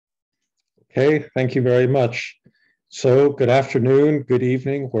Okay, thank you very much. So, good afternoon, good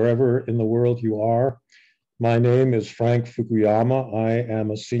evening, wherever in the world you are. My name is Frank Fukuyama. I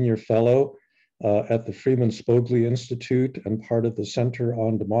am a senior fellow at the Freeman Spogli Institute and part of the Center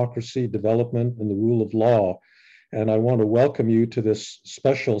on Democracy, Development, and the Rule of Law. And I want to welcome you to this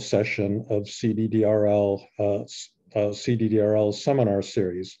special session of CDDRL seminar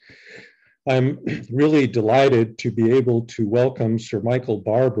series. I'm really delighted to be able to welcome Sir Michael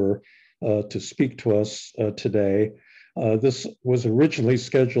Barber to speak to us today. This was originally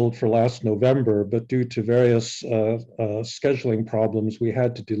scheduled for last November, but due to various scheduling problems, we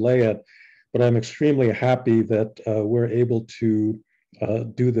had to delay it. But I'm extremely happy that we're able to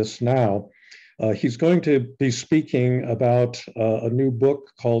do this now. He's going to be speaking about a new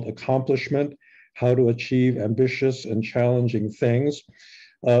book called Accomplishment: How to Achieve Ambitious and Challenging Things.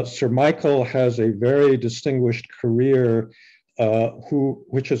 Sir Michael has a very distinguished career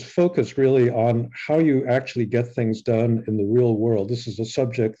which is focused really on how you actually get things done in the real world. This is a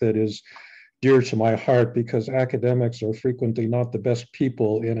subject that is dear to my heart because academics are frequently not the best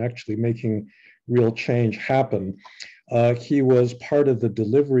people in actually making real change happen. He was part of the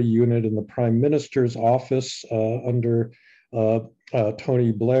delivery unit in the Prime Minister's office under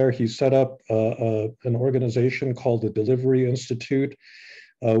Tony Blair. He set up an organization called the Delivery Institute.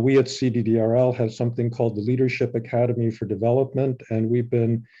 We at CDDRL have something called the Leadership Academy for Development, and we've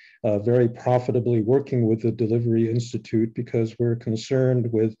been very profitably working with the Delivery Institute because we're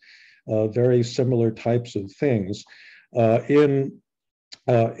concerned with very similar types of things. In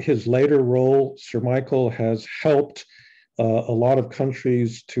his later role, Sir Michael has helped a lot of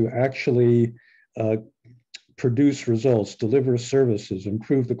countries to actually produce results, deliver services,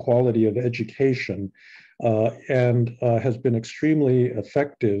 improve the quality of education, and has been extremely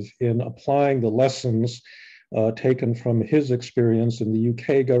effective in applying the lessons taken from his experience in the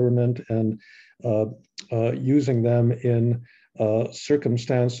UK government and using them in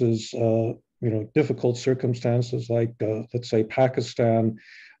circumstances, difficult circumstances like, let's say, Pakistan,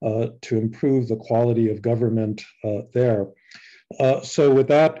 to improve the quality of government there. So with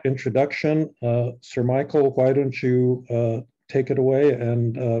that introduction, Sir Michael, why don't you take it away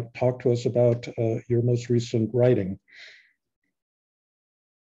and talk to us about your most recent writing.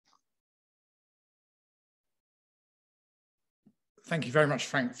 Thank you very much,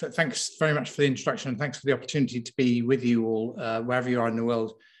 Frank. Thanks very much for the introduction, and thanks for the opportunity to be with you all, wherever you are in the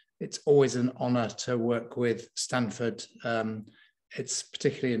world. It's always an honor to work with Stanford. It's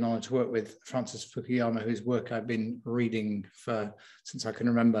particularly an honor to work with Francis Fukuyama, whose work I've been reading since I can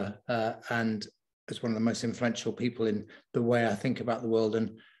remember, and as one of the most influential people in the way I think about the world.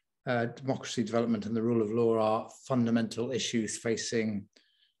 And democracy, development, and the rule of law are fundamental issues facing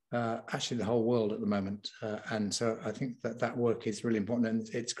actually the whole world at the moment. And so I think that work is really important, and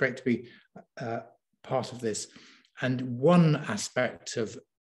it's great to be part of this. And one aspect of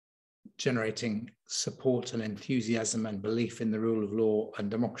generating support and enthusiasm and belief in the rule of law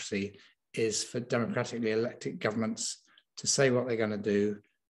and democracy is for democratically elected governments to say what they're going to do,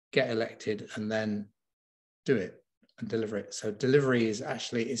 get elected, and then do it and deliver it. So delivery is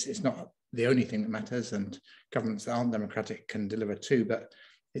actually, it's not the only thing that matters, and governments that aren't democratic can deliver too, but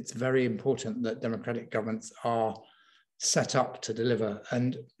it's very important that democratic governments are set up to deliver.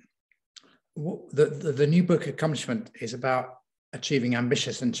 And the new book, Accomplishment, is about achieving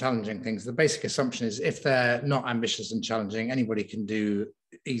ambitious and challenging things. The basic assumption is if they're not ambitious and challenging, anybody can do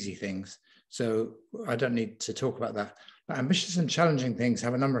easy things. So I don't need to talk about that. But ambitious and challenging things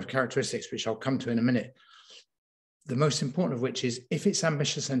have a number of characteristics, which I'll come to in a minute. The most important of which is if it's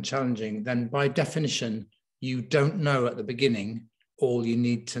ambitious and challenging, then by definition, you don't know at the beginning all you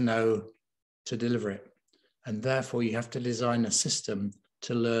need to know to deliver it. And therefore you have to design a system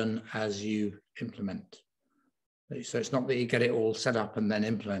to learn as you implement. So it's not that you get it all set up and then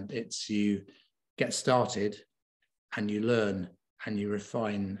implement, it's you get started and you learn and you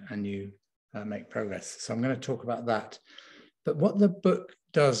refine and you make progress. So I'm going to talk about that. But what the book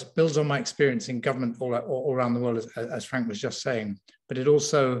does builds on my experience in government all around the world, as Frank was just saying, but it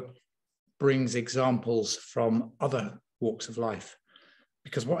also brings examples from other walks of life.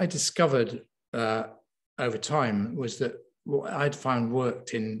 Because what I discovered over time was that what I'd found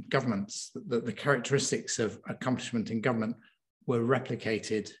worked in governments, that the characteristics of accomplishment in government were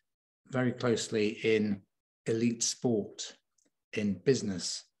replicated very closely in elite sport, in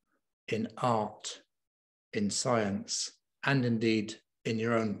business, in art, in science, and indeed in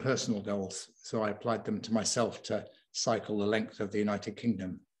your own personal goals. So I applied them to myself to cycle the length of the United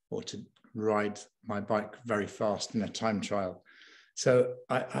Kingdom or to ride my bike very fast in a time trial. So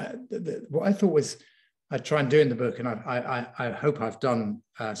what I thought was I try and do in the book, and I hope I've done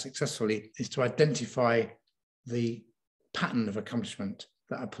successfully, is to identify the pattern of accomplishment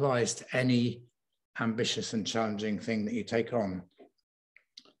that applies to any ambitious and challenging thing that you take on.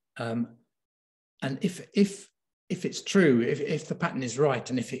 And if it's true, if the pattern is right,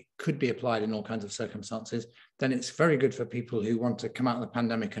 and if it could be applied in all kinds of circumstances, then it's very good for people who want to come out of the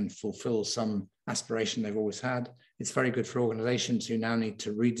pandemic and fulfill some aspiration they've always had. It's very good for organizations who now need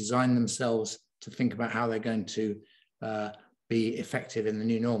to redesign themselves to think about how they're going to be effective in the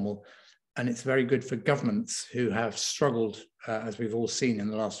new normal. And it's very good for governments who have struggled, as we've all seen in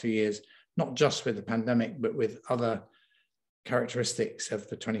the last few years, not just with the pandemic, but with other characteristics of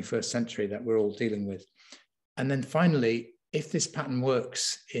the 21st century that we're all dealing with. And then finally, if this pattern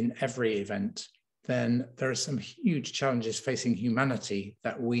works in every event, then there are some huge challenges facing humanity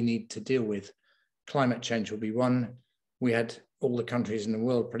that we need to deal with. Climate change will be one. We had all the countries in the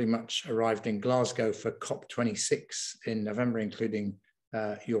world pretty much arrived in Glasgow for COP26 in November, including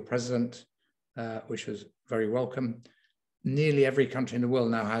your president, which was very welcome. Nearly every country in the world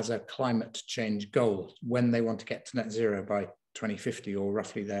now has a climate change goal when they want to get to net zero by 2050, or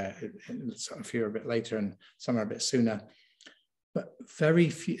roughly there. A few are a bit later and some are a bit sooner. But very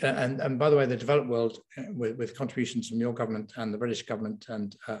few, and by the way, the developed world, with contributions from your government and the British government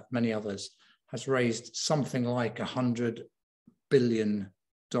and many others, has raised something like $100 billion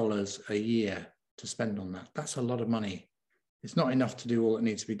a year to spend on that. That's a lot of money. It's not enough to do all that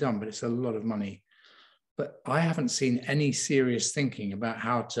needs to be done, but it's a lot of money. But I haven't seen any serious thinking about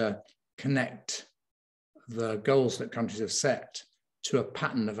how to connect the goals that countries have set to a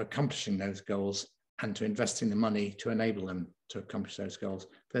pattern of accomplishing those goals and to investing the money to enable them to accomplish those goals.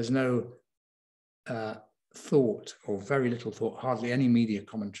 There's no thought, or very little thought, hardly any media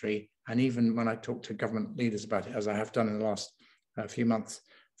commentary. And even when I talk to government leaders about it, as I have done in the last few months,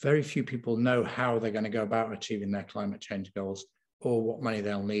 very few people know how they're going to go about achieving their climate change goals, or what money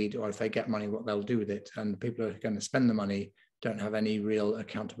they'll need, or if they get money, what they'll do with it. And the people who are going to spend the money don't have any real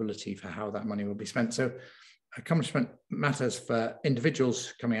accountability for how that money will be spent. So accomplishment matters for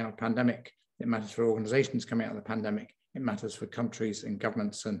individuals coming out of the pandemic. It matters for organizations coming out of the pandemic. It matters for countries and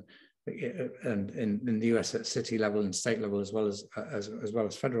governments, and in the US at city level and state level, as well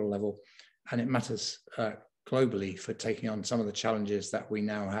as federal level. And it matters globally for taking on some of the challenges that we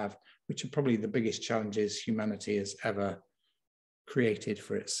now have, which are probably the biggest challenges humanity has ever created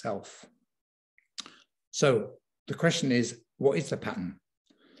for itself. So the question is, what is the pattern?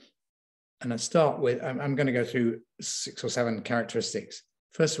 And I start with, I'm going to go through 6 or 7 characteristics.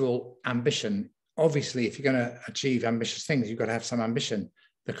 First of all, ambition. Obviously, if you're going to achieve ambitious things, you've got to have some ambition.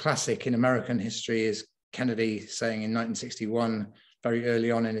 The classic in American history is Kennedy saying in 1961, very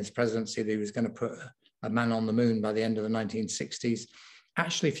early on in his presidency, that he was going to put a man on the moon by the end of the 1960s.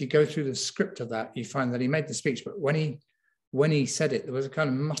 Actually, if you go through the script of that, you find that he made the speech, but when he said it, there was a kind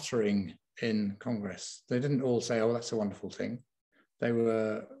of muttering in Congress. They didn't all say, oh, that's a wonderful thing. They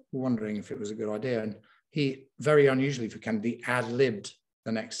were wondering if it was a good idea. And he, very unusually for Kennedy, ad-libbed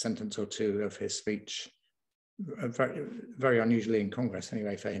the next sentence or two of his speech, very, very unusually in Congress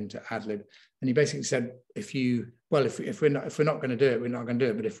anyway, for him to ad-lib. And he basically said, if we're not going to do it, we're not going to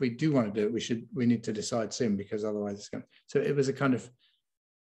do it. But if we do want to do it, we need to decide soon, because otherwise it's going to. So it was a kind of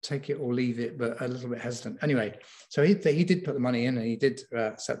take it or leave it, but a little bit hesitant. Anyway, so he did put the money in, and he did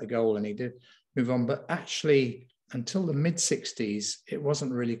set the goal, and he did move on. But actually, until the mid-60s, it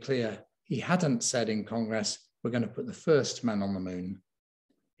wasn't really clear. He hadn't said in Congress, we're going to put the first man on the moon.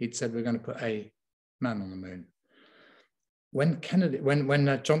 He'd said, we're going to put a man on the moon. When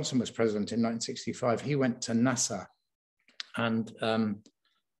Johnson was president in 1965, he went to NASA and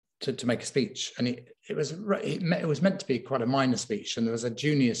to make a speech, and it was meant to be quite a minor speech, and there was a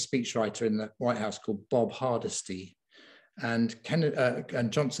junior speechwriter in the White House called Bob Hardesty, and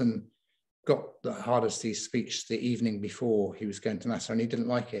Johnson got the Hardesty's speech the evening before he was going to NASA, and he didn't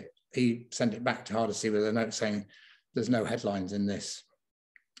like it. He sent it back to Hardesty with a note saying, "There's no headlines in this."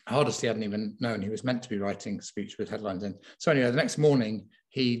 Hardesty hadn't even known he was meant to be writing a speech with headlines in. So anyway, the next morning,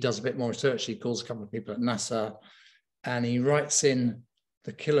 he does a bit more research. He calls a couple of people at NASA, and he writes in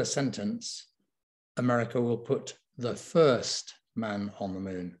the killer sentence, America will put the first man on the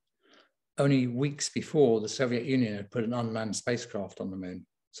moon. Only weeks before, the Soviet Union had put an unmanned spacecraft on the moon.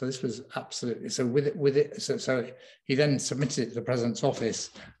 So this was absolutely, so he then submitted it to the president's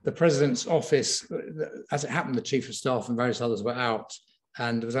office. The president's office, as it happened, the chief of staff and various others were out,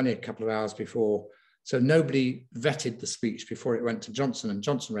 and it was only a couple of hours before. So nobody vetted the speech before it went to Johnson, and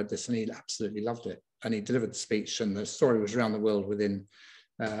Johnson read this and he absolutely loved it. And he delivered the speech, and the story was around the world within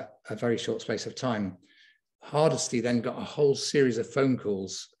a very short space of time. Hardesty then got a whole series of phone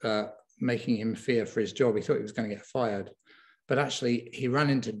calls making him fear for his job. He thought he was going to get fired. But actually, he ran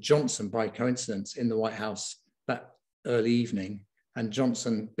into Johnson by coincidence in the White House that early evening. And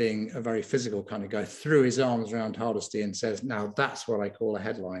Johnson, being a very physical kind of guy, threw his arms around Hardesty and says, now that's what I call a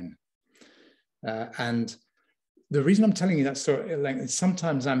headline. And the reason I'm telling you that story is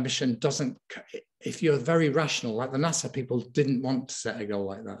sometimes ambition doesn't, if you're very rational, like the NASA people didn't want to set a goal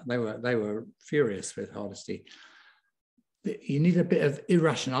like that. They were furious with Hardesty. You need a bit of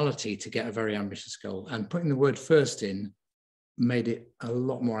irrationality to get a very ambitious goal. And putting the word first in made it a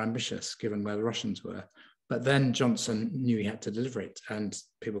lot more ambitious given where the Russians were. But then Johnson knew he had to deliver it, and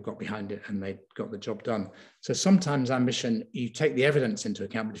people got behind it and they got the job done. So sometimes ambition, you take the evidence into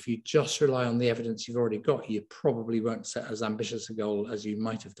account, but if you just rely on the evidence you've already got, you probably won't set as ambitious a goal as you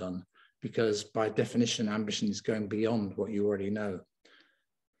might have done, because by definition, ambition is going beyond what you already know.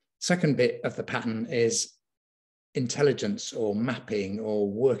 Second bit of the pattern is intelligence or mapping or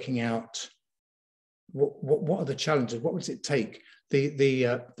working out what are the challenges, what does it take?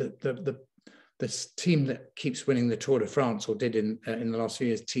 This team that keeps winning the Tour de France, or did in the last few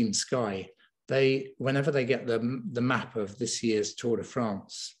years, Team Sky, whenever they get the map of this year's Tour de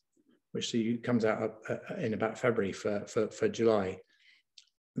France, which comes out in about February for July,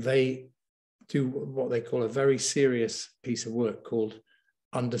 they do what they call a very serious piece of work called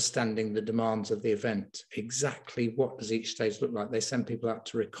understanding the demands of the event. Exactly what does each stage look like? They send people out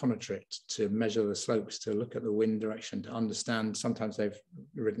to reconnoitre it, to measure the slopes, to look at the wind direction, to understand. Sometimes they've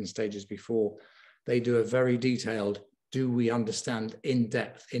ridden stages before. They do a very detailed, do we understand in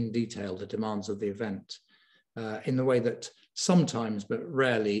depth, in detail, the demands of the event? In the way that sometimes, but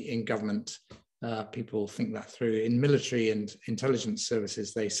rarely in government, people think that through. In military and intelligence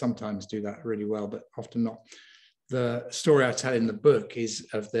services, they sometimes do that really well, but often not. The story I tell in the book is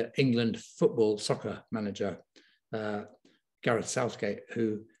of the England soccer manager, Gareth Southgate,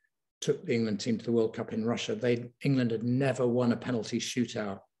 who took the England team to the World Cup in Russia. England had never won a penalty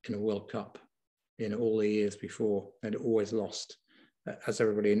shootout in a World Cup in all the years before. They'd always lost, as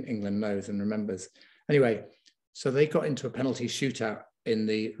everybody in England knows and remembers. Anyway, so they got into a penalty shootout in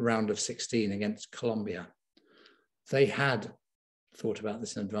the round of 16 against Colombia. They had thought about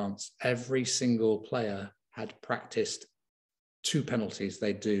this in advance. Every single player had practiced 2 penalties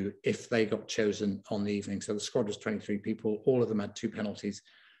they'd do if they got chosen on the evening. So the squad was 23 people, all of them had 2 penalties.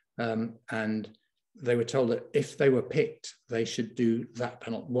 And they were told that if they were picked, they should do that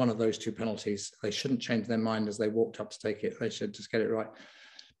one of those 2 penalties. They shouldn't change their mind as they walked up to take it. They should just get it right.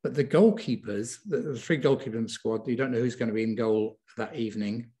 But the goalkeepers, the 3 goalkeepers in the squad, you don't know who's going to be in goal that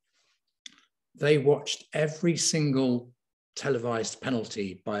evening. They watched every single televised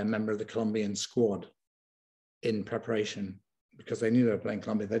penalty by a member of the Colombian squad in preparation, because they knew they were playing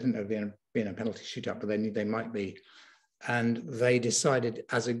Colombia. They didn't know they were being a penalty shootout, but they knew they might be. And they decided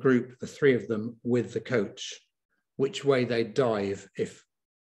as a group, the 3 of them with the coach, which way they'd dive if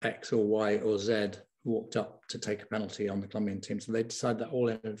X or Y or Z walked up to take a penalty on the Colombian team. So they decided that all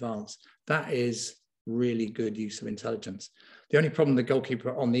in advance. That is really good use of intelligence. The only problem the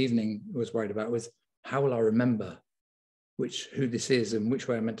goalkeeper on the evening was worried about was, how will I remember who this is and which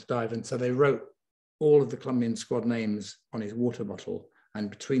way I'm meant to dive? And so they wrote all of the Colombian squad names on his water bottle,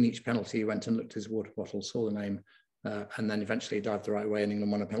 and between each penalty he went and looked at his water bottle, saw the name, and then eventually dived the right way, and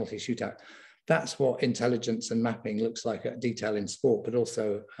England won a penalty shootout. That's what intelligence and mapping looks like at detail in sport, but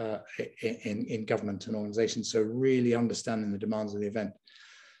also in government and organizations. So really understanding the demands of the event.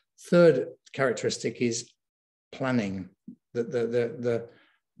 Third characteristic is planning. The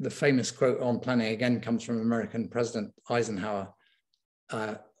famous quote on planning again comes from American President Eisenhower.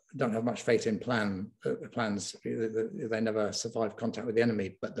 Don't have much faith in plans. They never survive contact with the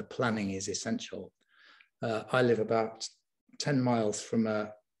enemy, but the planning is essential. I live about 10 miles from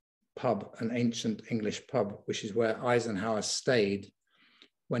a pub, an ancient English pub, which is where Eisenhower stayed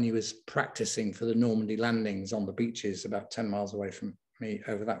when he was practicing for the Normandy landings on the beaches about 10 miles away from me,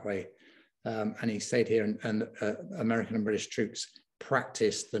 over that way. And he stayed here, and American and British troops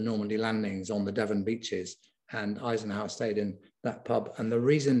practiced the Normandy landings on the Devon beaches. And Eisenhower stayed in that pub. And the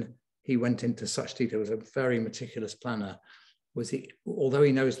reason he went into such detail, was a very meticulous planner, was although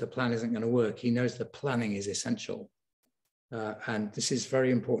he knows the plan isn't going to work, he knows the planning is essential. And this is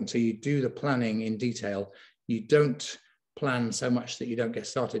very important. So you do the planning in detail. You don't plan so much that you don't get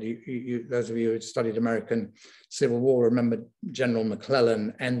started. Those of you who studied American Civil War remember General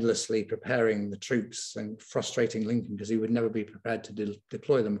McClellan endlessly preparing the troops and frustrating Lincoln because he would never be prepared to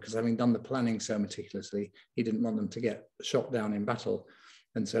deploy them, because having done the planning so meticulously, he didn't want them to get shot down in battle.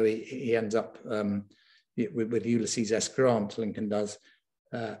 And so he ends up with Ulysses S. Grant, Lincoln does,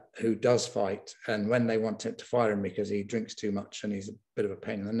 who does fight. And when they want to fire him because he drinks too much and he's a bit of a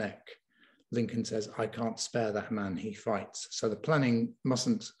pain in the neck, Lincoln says, I can't spare that man, he fights. So the planning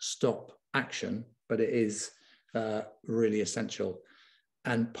mustn't stop action, but it is really essential.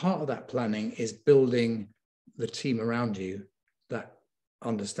 And part of that planning is building the team around you that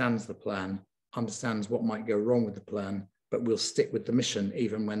understands the plan, understands what might go wrong with the plan, but will stick with the mission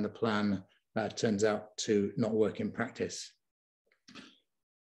even when the plan turns out to not work in practice.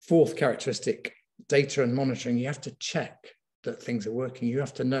 Fourth characteristic, data and monitoring. You have to check that things are working. You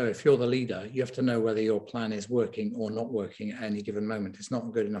have to know, if you're the leader, you have to know whether your plan is working or not working at any given moment. It's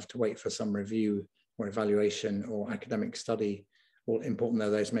not good enough to wait for some review or evaluation or academic study, all important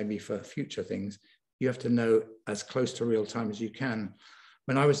though those may be for future things. You have to know as close to real time as you can.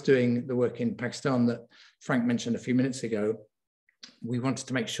 When I was doing the work in Pakistan that Frank mentioned a few minutes ago, we wanted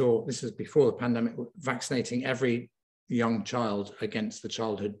to make sure, this was before the pandemic, vaccinating every young child against the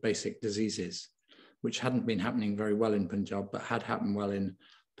childhood basic diseases, which hadn't been happening very well in Punjab, but had happened well in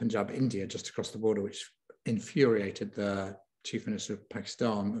Punjab, India, just across the border, which infuriated the Chief Minister of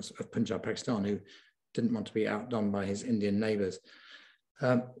Pakistan, of Punjab, Pakistan, who didn't want to be outdone by his Indian neighbors.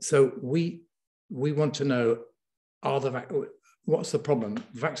 So we want to know, what's the problem?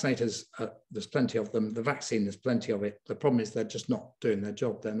 Vaccinators, there's plenty of them. The vaccine, there's plenty of it. The problem is they're just not doing their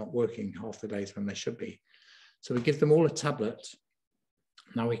job. They're not working half the days when they should be. So we give them all a tablet.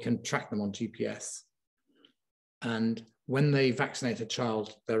 Now we can track them on GPS. And when they vaccinate a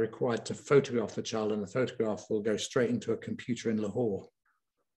child, they're required to photograph the child, and the photograph will go straight into a computer in Lahore.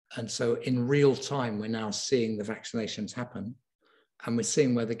 And so in real time, we're now seeing the vaccinations happen, and we're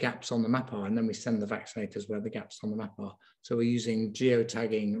seeing where the gaps on the map are, and then we send the vaccinators where the gaps on the map are. So we're using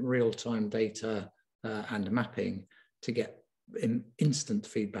geotagging, real-time data and mapping to get instant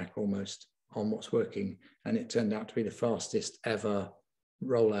feedback almost on what's working. And it turned out to be the fastest ever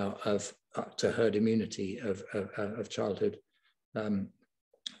rollout of to herd immunity of childhood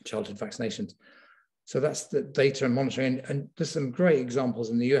vaccinations. So that's the data and monitoring. And there's some great examples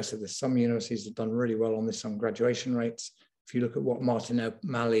in the US of this. Some universities have done really well on this on graduation rates. If you look at what Martin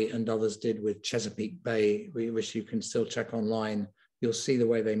O'Malley and others did with Chesapeake Bay, which you can still check online, you'll see the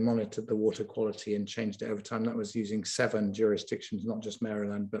way they monitored the water quality and changed it over time. That was using 7 jurisdictions, not just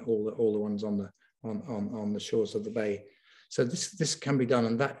Maryland, but all the ones on the shores of the bay. So this can be done,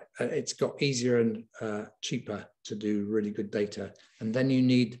 and that it's got easier and cheaper to do really good data. And then you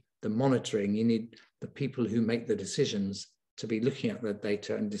need the monitoring. You need the people who make the decisions to be looking at the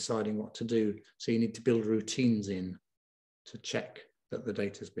data and deciding what to do. So you need to build routines in to check that the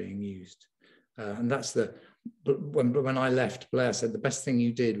data is being used. And that's when I left, Blair said the best thing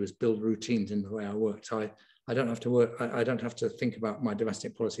you did was build routines in the way I worked. I don't have to work. I don't have to think about my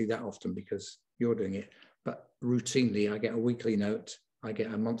domestic policy that often because you're doing it. But routinely, I get a weekly note, I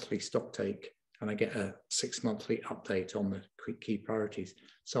get a monthly stock take, and I get a 6-monthly update on the key priorities.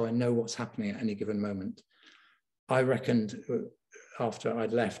 So I know what's happening at any given moment. I reckoned after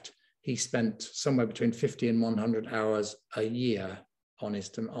I'd left, he spent somewhere between 50 and 100 hours a year on his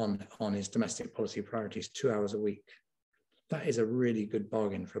domestic policy priorities, 2 hours a week. That is a really good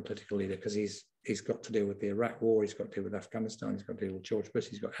bargain for a political leader because he's got to deal with the Iraq war, he's got to deal with Afghanistan, he's got to deal with George Bush,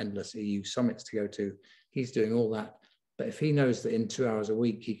 he's got endless EU summits to go to. He's doing all that. But if he knows that in 2 hours a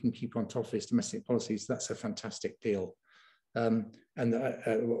week, he can keep on top of his domestic policies, that's a fantastic deal. And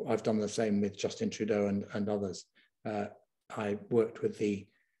I've done the same with Justin Trudeau and others. I worked with the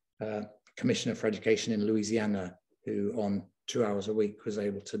Commissioner for Education in Louisiana, who on 2 hours a week was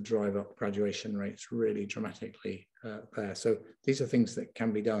able to drive up graduation rates really dramatically there. So these are things that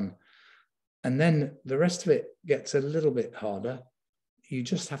can be done. And then the rest of it gets a little bit harder. You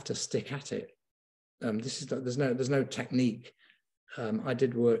just have to stick at it. There's no technique. I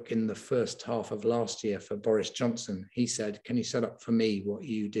did work in the first half of last year for Boris Johnson. He said, "Can you set up for me what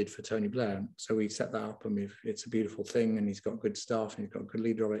you did for Tony Blair?" So we set that up, and it's a beautiful thing, and he's got good staff, and he's got a good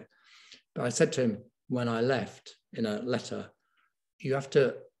leader of it. But I said to him when I left in a letter,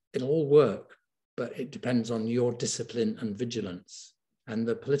 it'll all work, but it depends on your discipline and vigilance. And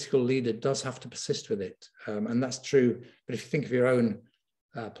the political leader does have to persist with it. And that's true. But if you think of your own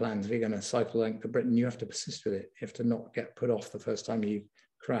plans, if you're going to cycle length of Britain, you have to persist with it. You have to not get put off the first time you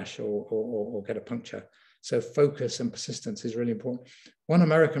crash or get a puncture. So focus and persistence is really important. One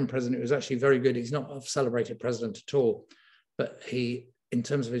American president who was actually very good, he's not a celebrated president at all, but he, in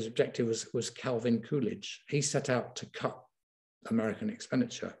terms of his objective, was Calvin Coolidge. He set out to cut American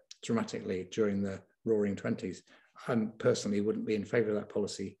expenditure dramatically during the Roaring 20s. I personally wouldn't be in favor of that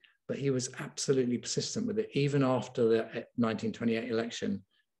policy, but he was absolutely persistent with it, even after the 1928 election.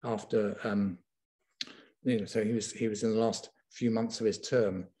 So he was in the last few months of his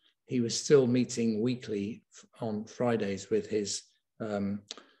term. He was still meeting weekly on Fridays with his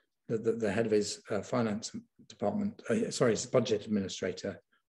the head of his finance department, his budget administrator,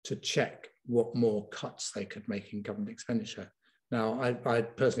 to check what more cuts they could make in government expenditure. Now, I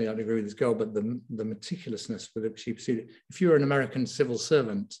personally don't agree with this goal, but the meticulousness with which he pursued it. If you were an American civil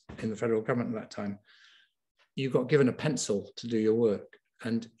servant in the federal government at that time, you got given a pencil to do your work,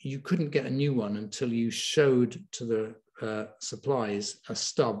 and you couldn't get a new one until you showed to the supplies a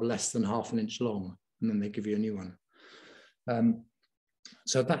stub less than ½ an inch long, and then they give you a new one.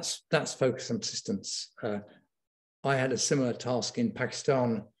 So that's focus and persistence. I had a similar task in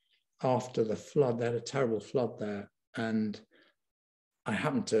Pakistan after the flood. They had a terrible flood there, and I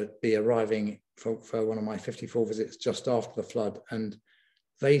happened to be arriving for one of my 54 visits just after the flood, and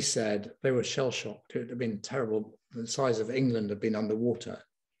they said they were shell-shocked. It had been terrible. The size of England had been underwater.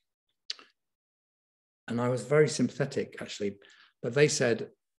 And I was very sympathetic, actually. But they said,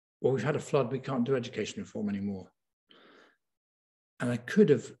 well, we've had a flood. We can't do education reform anymore. And I could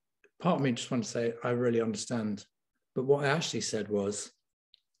have, part of me just wanted to say, I really understand. But what I actually said was,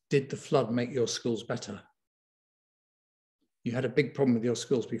 did the flood make your schools better? You had a big problem with your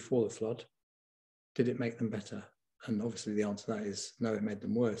schools before the flood. Did it make them better? And obviously the answer to that is no, it made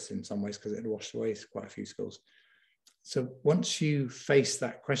them worse in some ways because it had washed away quite a few schools. So once you face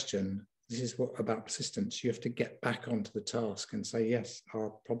that question, this is what about persistence. You have to get back onto the task and say, yes,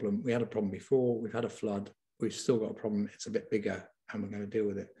 we had a problem before, we've had a flood, we've still got a problem, it's a bit bigger, and we're going to deal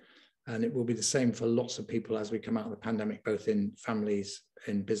with it. And it will be the same for lots of people as we come out of the pandemic, both in families,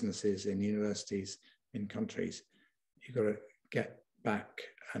 in businesses, in universities, in countries. You've got to get back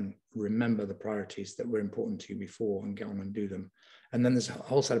and remember the priorities that were important to you before and get on and do them. And then there's a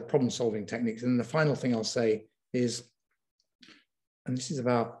whole set of problem-solving techniques. And the final thing I'll say is, and this is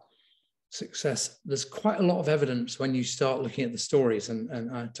about success, there's quite a lot of evidence when you start looking at the stories,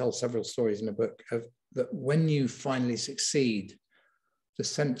 and I tell several stories in the book, of that when you finally succeed,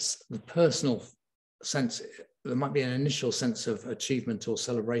 the personal sense, there might be an initial sense of achievement or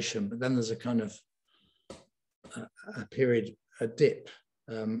celebration, but then there's a kind of a period, a dip.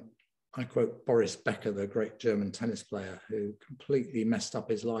 I quote Boris Becker, the great German tennis player who completely messed up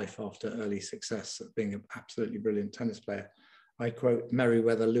his life after early success at being an absolutely brilliant tennis player. I quote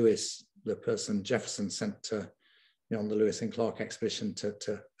Meriwether Lewis, the person Jefferson sent to, on the Lewis and Clark expedition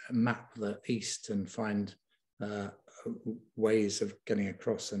to map the East and find ways of getting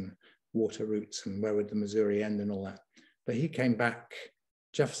across and water routes and where would the Missouri end and all that. But he came back.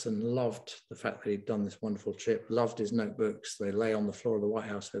 Jefferson loved the fact that he'd done this wonderful trip, loved his notebooks. They lay on the floor of the White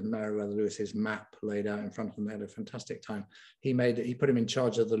House with Meriwether Lewis's map laid out in front of them. They had a fantastic time. He put him in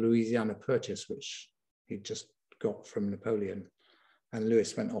charge of the Louisiana Purchase, which he just got from Napoleon. And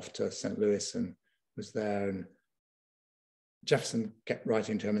Lewis went off to St. Louis and was there. And Jefferson kept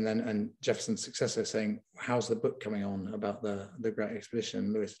writing to him, and Jefferson's successor saying, how's the book coming on about the Great Expedition?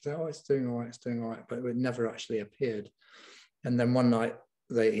 And Lewis said, oh, it's doing all right, but it never actually appeared. And then one night,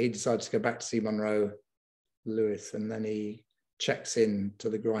 he decided to go back to see Monroe, Lewis, and then he checks in to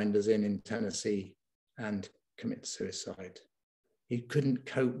the Grinders Inn in Tennessee and commits suicide. He couldn't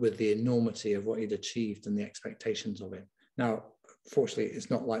cope with the enormity of what he'd achieved and the expectations of it. Now, fortunately, it's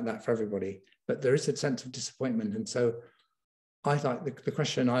not like that for everybody, but there is a sense of disappointment. And so I like the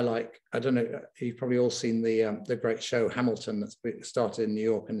question I like, I don't know, you've probably all seen the great show Hamilton that's started in New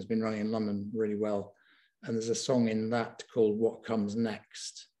York and has been running in London really well. And there's a song in that called What Comes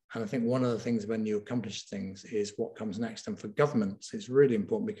Next. And I think one of the things when you accomplish things is what comes next. And for governments, it's really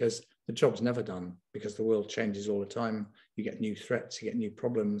important because the job's never done, because the world changes all the time. You get new threats, you get new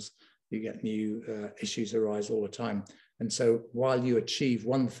problems, you get new issues arise all the time. And so while you achieve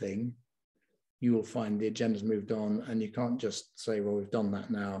one thing, you will find the agenda's moved on, and you can't just say, well, we've done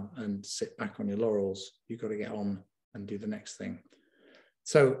that now and sit back on your laurels. You've got to get on and do the next thing.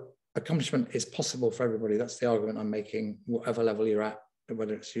 So accomplishment is possible for everybody. That's the argument I'm making, whatever level you're at,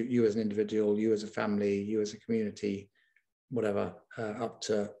 whether it's you as an individual, you as a family, you as a community, whatever, up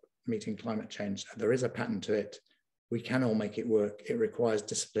to meeting climate change. There is a pattern to it. We can all make it work. It requires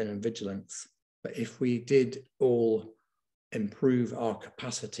discipline and vigilance. But if we did all improve our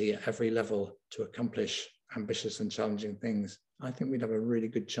capacity at every level to accomplish ambitious and challenging things, I think we'd have a really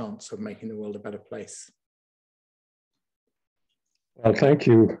good chance of making the world a better place. Well, thank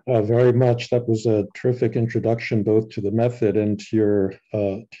you very much. That was a terrific introduction both to the method and to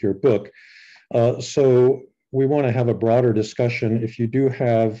your book. So we want to have a broader discussion. If you do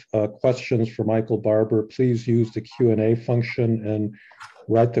have questions for Michael Barber, please use the Q&A function and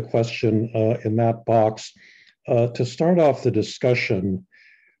write the question in that box. To start off the discussion,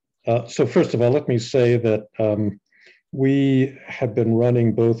 so first of all, let me say that we have been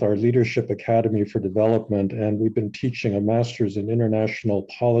running both our Leadership Academy for Development, and we've been teaching a master's in international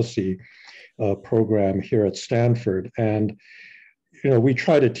policy program here at Stanford. And we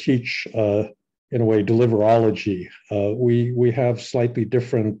try to teach, in a way, deliverology. We have a slightly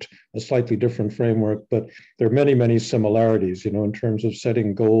different framework, but there are many, many similarities, in terms of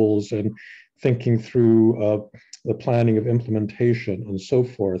setting goals and thinking through the planning of implementation and so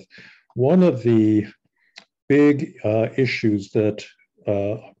forth. One of the big issues that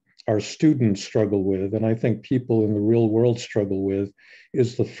our students struggle with, and I think people in the real world struggle with,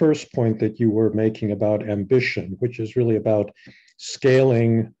 is the first point that you were making about ambition, which is really about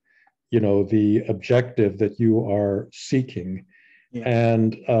scaling, the objective that you are seeking. Yeah.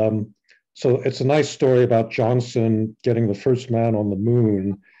 And so it's a nice story about Johnson getting the first man on the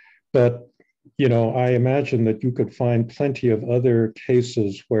moon, but I imagine that you could find plenty of other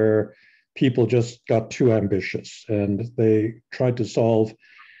cases where people just got too ambitious and they tried to solve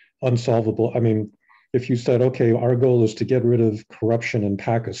unsolvable. I mean, if you said, okay, our goal is to get rid of corruption in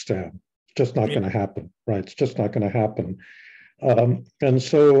Pakistan, it's just not going to happen, right? It's just not going to happen. And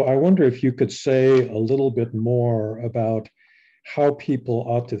so I wonder if you could say a little bit more about how people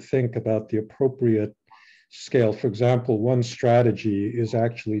ought to think about the appropriate scale. For example, one strategy is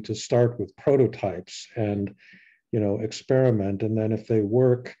actually to start with prototypes and, experiment. And then if they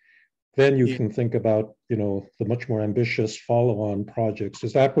work, then you can think about, the much more ambitious follow-on projects.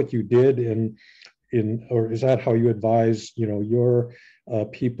 Is that what you did or is that how you advise, your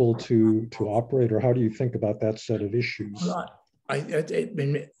people to operate, or how do you think about that set of issues? Well,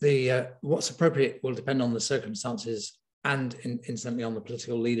 what's appropriate will depend on the circumstances and instantly on the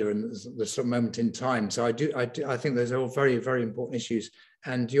political leader and the sort of moment in time. So I think those are all very, very important issues.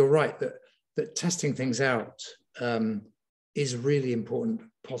 And you're right that testing things out is really important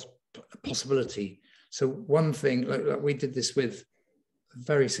possibility. So one thing, like we did this with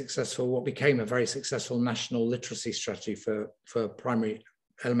what became a very successful national literacy strategy for primary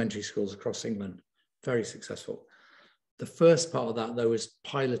elementary schools across England. Very successful. The first part of that, though, was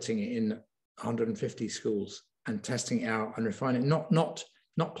piloting it in 150 schools and testing it out and refining it.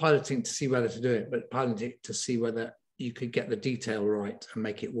 Not piloting to see whether to do it, but piloting it to see whether you could get the detail right and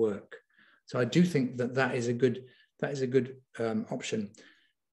make it work. So I do think that is a good option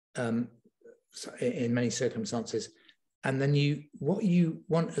in many circumstances. And then what you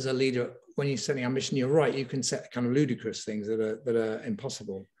want as a leader when you're setting ambition, you're right. You can set kind of ludicrous things that are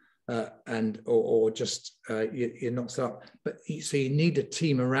impossible. Or just you're not set up. But so you need a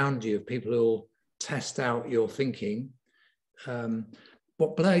team around you of people who will test out your thinking.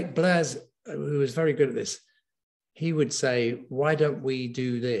 What Blair's, who was very good at this, he would say, "Why don't we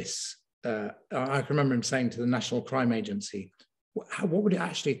do this?" I can remember him saying to the National Crime Agency, "What would it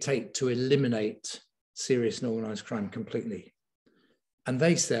actually take to eliminate serious and organised crime completely?" And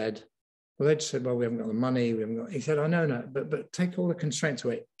they said, well, they just said, well, we haven't got the money. We haven't got. He said, oh, no, but take all the constraints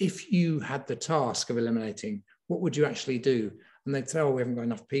away. If you had the task of eliminating, what would you actually do? And they'd say, oh, we haven't got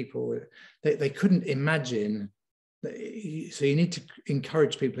enough people. They couldn't imagine. So you need to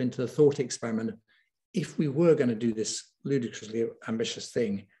encourage people into the thought experiment. If we were going to do this ludicrously ambitious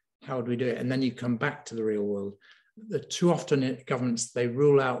thing, how would we do it? And then you come back to the real world. Too often governments, they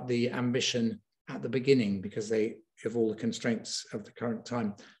rule out the ambition at the beginning because they of all the constraints of the current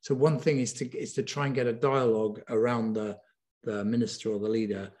time. So one thing is to try and get a dialogue around the minister or the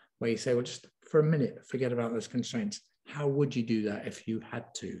leader where you say, well, just for a minute, forget about those constraints. How would you do that if you had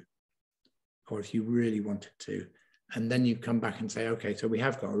to, or if you really wanted to? And then you come back and say, okay, so we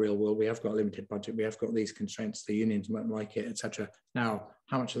have got a real world, we have got a limited budget, we have got these constraints, the unions won't like it, etc. Now,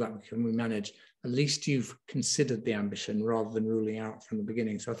 how much of that can we manage? At least you've considered the ambition rather than ruling out from the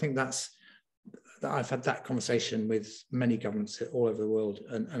beginning. So I think I've had that conversation with many governments all over the world.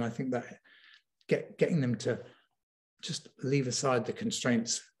 And I think that getting them to just leave aside the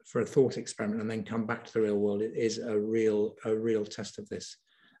constraints for a thought experiment and then come back to the real world is a real test of this.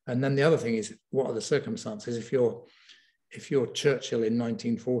 And then the other thing is, what are the circumstances? If you're Churchill in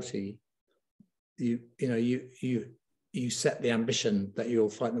 1940, you set the ambition that you'll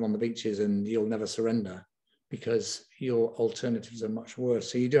fight them on the beaches and you'll never surrender, because your alternatives are much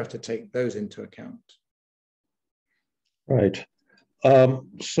worse. So you do have to take those into account. Right.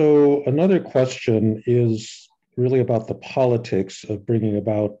 So another question is really about the politics of bringing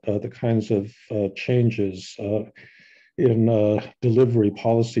about the kinds of changes in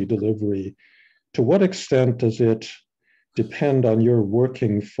policy delivery. To what extent does it depend on your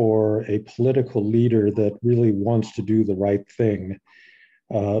working for a political leader that really wants to do the right thing?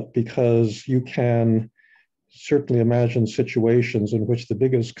 Because you can certainly imagine situations in which the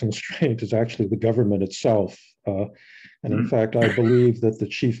biggest constraint is actually the government itself. And in fact, I believe that the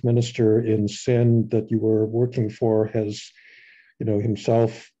chief minister in Sindh that you were working for has,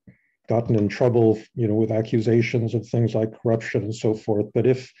 himself gotten in trouble, with accusations of things like corruption and so forth. But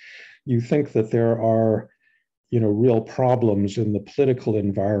if you think that there are, real problems in the political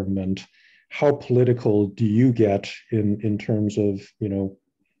environment, how political do you get in terms of,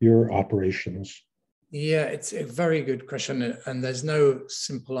 your operations? Yeah, it's a very good question, and there's no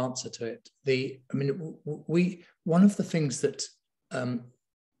simple answer to it. One of the things that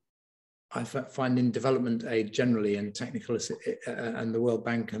I find in development aid generally, and technical, and the World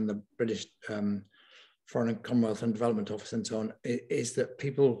Bank and the British Foreign and Commonwealth and Development Office and so on, is that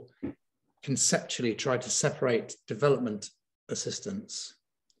people conceptually try to separate development assistance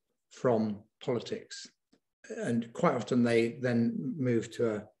from politics, and quite often they then move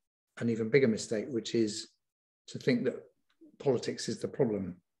to an even bigger mistake, which is to think that politics is the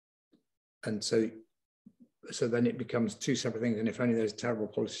problem. And so then it becomes two separate things. And if only those terrible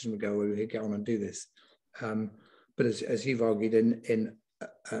politicians would go, well, we get on and do this. But as you've argued in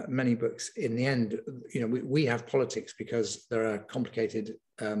many books, in the end, we have politics because there are complicated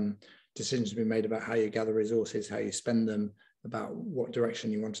decisions to be made about how you gather resources, how you spend them, about what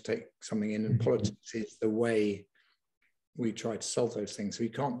direction you want to take something in. And politics is the way we try to solve those things. So we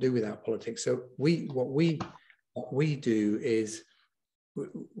can't do without politics. So what we do is,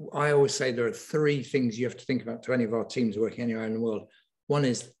 I always say there are three things you have to think about to any of our teams working anywhere in the world. One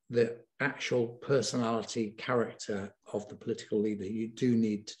is the actual personality, character of the political leader. You do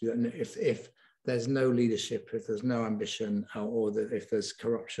need to do that. And if there's no leadership, if there's no ambition, or if there's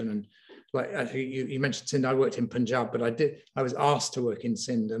corruption, and like you mentioned Sindh, I worked in Punjab, but I was asked to work in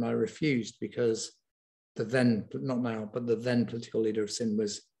Sindh and I refused because the then political leader of Sindh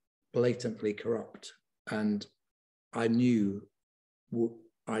was blatantly corrupt, and I knew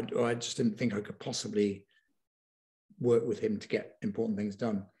I just didn't think I could possibly work with him to get important things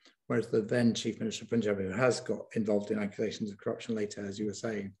done. Whereas the then Chief Minister of Punjab, who has got involved in accusations of corruption later, as you were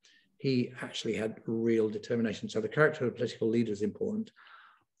saying, he actually had real determination. So the character of the political leader is important.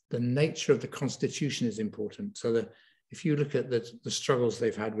 The nature of the constitution is important. So if you look at the struggles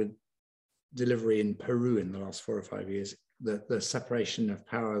they've had with delivery in Peru in the last 4 or 5 years, the separation of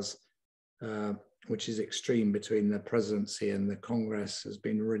powers, which is extreme between the presidency and the Congress, has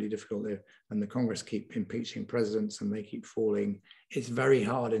been really difficult there. And the Congress keep impeaching presidents and they keep falling. It's very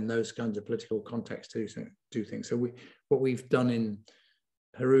hard in those kinds of political contexts to do things. So what we've done in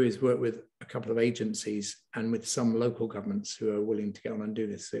Peru is work with a couple of agencies and with some local governments who are willing to get on and do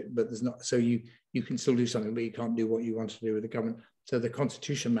this. But there's not, so you can still do something, but you can't do what you want to do with the government. So the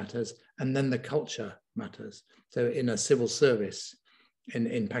constitution matters, and then the culture matters. So in a civil service,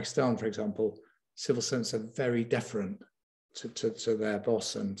 in Pakistan, for example, civil servants are very deferent to their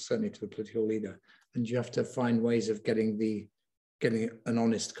boss and certainly to the political leader. And you have to find ways of getting an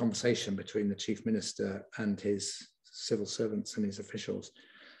honest conversation between the chief minister and his civil servants and his officials.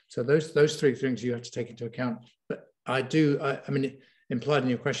 So those three things you have to take into account. But I mean, implied in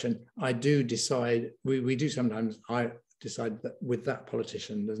your question, I do decide, we do sometimes, I decide that with that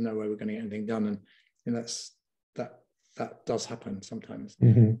politician, there's no way we're going to get anything done. And that does happen sometimes.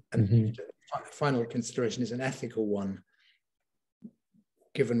 Mm-hmm. And mm-hmm. the final consideration is an ethical one,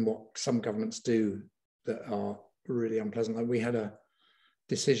 given what some governments do that are really unpleasant. Like we had a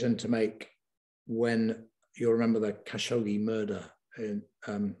decision to make when, you'll remember the Khashoggi murder, and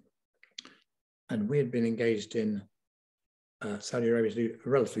we had been engaged in Saudi Arabia to do a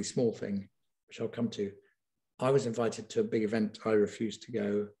relatively small thing, which I'll come to. I was invited to a big event. I refused to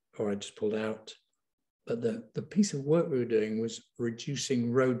go, or I just pulled out. But the piece of work we were doing was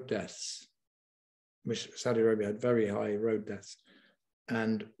reducing road deaths, which Saudi Arabia had very high road deaths.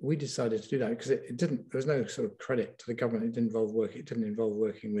 And we decided to do that because there was no sort of credit to the government. It didn't involve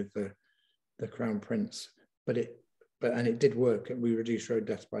working with the Crown Prince, but it did work. We reduced road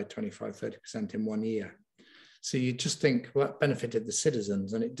deaths by 25-30% in 1 year. So you just think, well, that benefited the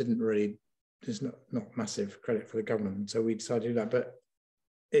citizens, and it didn't really, there's not massive credit for the government. And so we decided to do that, but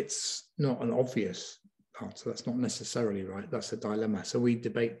it's not an obvious answer. That's not necessarily right. That's a dilemma. So we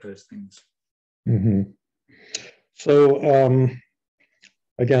debate those things. Mm-hmm. So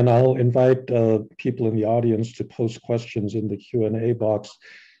again, I'll invite people in the audience to post questions in the Q&A box.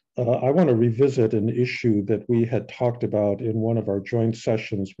 I want to revisit an issue that we had talked about in one of our joint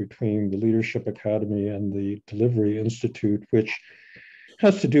sessions between the Leadership Academy and the Delivery Institute, which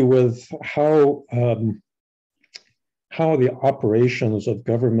has to do with how the operations of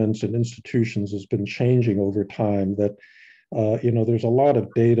governments and institutions has been changing over time. That there's a lot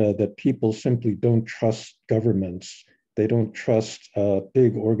of data that people simply don't trust governments They don't trust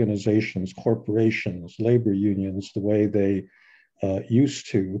big organizations, corporations, labor unions the way they used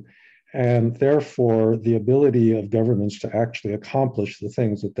to. And therefore, the ability of governments to actually accomplish the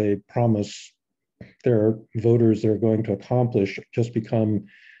things that they promise their voters they're going to accomplish just become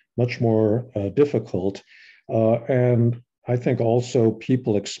much more difficult. And I think also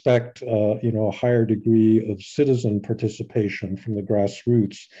people expect, a higher degree of citizen participation from the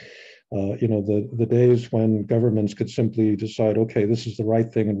grassroots. The days when governments could simply decide, okay, this is the right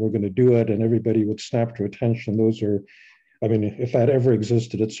thing and we're going to do it, and everybody would snap to attention. Those are, I mean, if that ever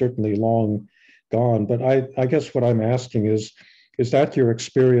existed, it's certainly long gone. But I guess what I'm asking is that your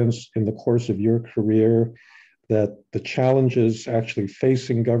experience in the course of your career, that the challenges actually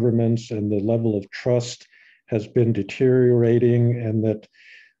facing governments and the level of trust has been deteriorating, and that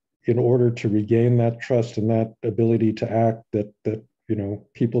in order to regain that trust and that ability to act, that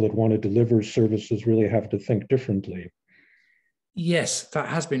people that want to deliver services really have to think differently? Yes, that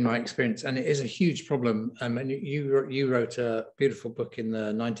has been my experience, and it is a huge problem. And you wrote a beautiful book in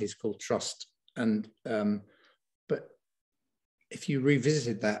the 90s called Trust. And but if you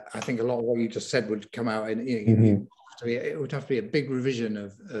revisited that, I think a lot of what you just said would come out, and it would have to be a big revision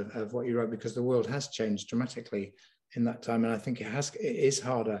of what you wrote, because the world has changed dramatically in that time, and I think it is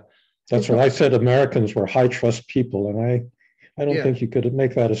harder. That's what I said. Americans were high trust people, and I don't think you could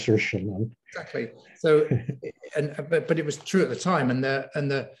make that assertion. Exactly. So, but it was true at the time,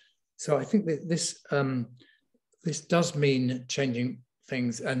 so I think that this does mean changing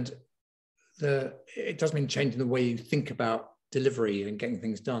things, and it does mean changing the way you think about delivery and getting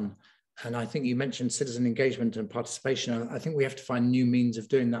things done. And I think you mentioned citizen engagement and participation. I think we have to find new means of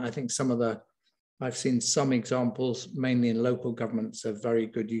doing that. I think I've seen some examples, mainly in local governments, of very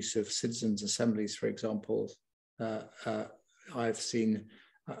good use of citizens' assemblies, for example. I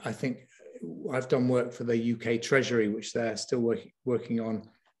think I've done work for the UK Treasury, which they're still working on,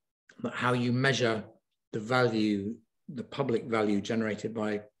 how you measure the value, the public value generated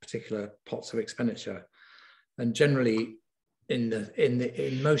by particular pots of expenditure. And generally,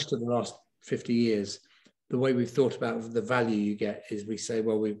 in most of the last 50 years, the way we've thought about the value you get is we say,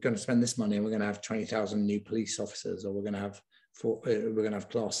 well, we're going to spend this money and we're going to have 20,000 new police officers, or we're going to have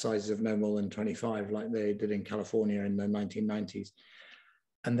class sizes of no more than 25, like they did in California in the 1990s.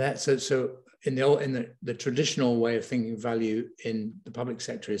 And so in the traditional way of thinking value in the public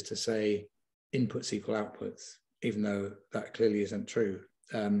sector is to say inputs equal outputs, even though that clearly isn't true.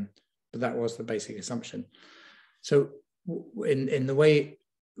 But that was the basic assumption. So in the way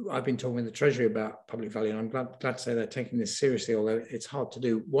I've been talking with the Treasury about public value, and I'm glad to say they're taking this seriously, although it's hard to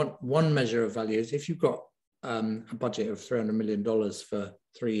do. One measure of value is if you've got a budget of $300 million for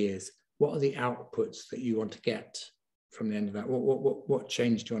 3 years, what are the outputs that you want to get from the end of that? What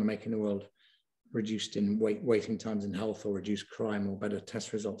change do you want to make in the world? Reduced in waiting times in health, or reduced crime, or better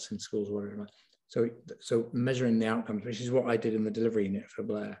test results in schools, or whatever. So measuring the outcomes, which is what I did in the delivery unit for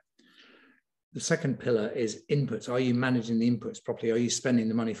Blair. The second pillar is inputs. Are you managing the inputs properly? Are you spending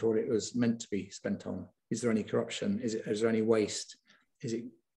the money for what it was meant to be spent on? Is there any corruption? Is there any waste? Is it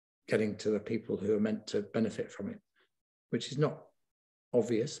getting to the people who are meant to benefit from it? Which is not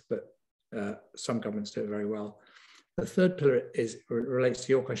obvious, but some governments do it very well. The third pillar relates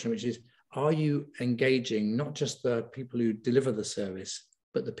to your question, which is, are you engaging not just the people who deliver the service,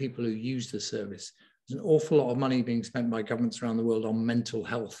 but the people who use the service? There's an awful lot of money being spent by governments around the world on mental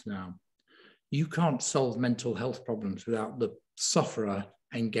health now. You can't solve mental health problems without the sufferer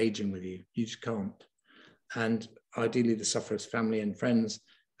engaging with you. You just can't. And ideally the sufferer's family and friends.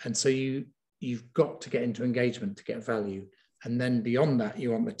 And so you've got to get into engagement to get value. And then beyond that,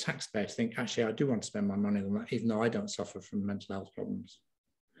 you want the taxpayer to think, actually, I do want to spend my money on that, even though I don't suffer from mental health problems.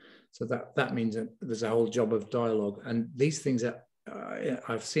 So that means that there's a whole job of dialogue. And these things that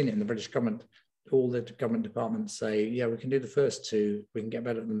I've seen it in the British government. All the government departments say, yeah, we can do the first two, we can get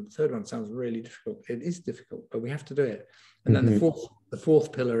better than the third one. Sounds really difficult. It is difficult, but we have to do it. And then the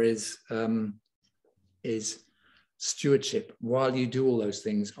fourth pillar is stewardship. While you do all those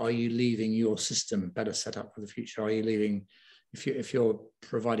things, are you leaving your system better set up for the future? Are you leaving, if you're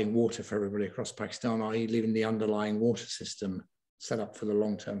providing water for everybody across Pakistan, are you leaving the underlying water system set up for the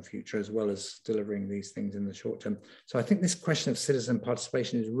long-term future, as well as delivering these things in the short term? So I think this question of citizen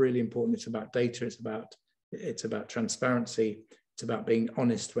participation is really important. It's about data, it's about transparency, it's about being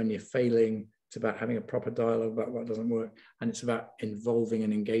honest when you're failing, it's about having a proper dialogue about what doesn't work, and it's about involving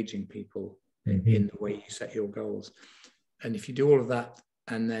and engaging people in the way you set your goals. And if you do all of that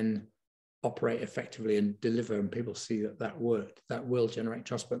and then operate effectively and deliver, and people see that worked, that will generate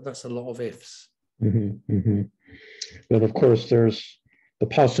trust. But that's a lot of ifs. But of course, there's the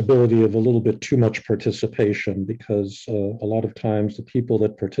possibility of a little bit too much participation, because a lot of times the people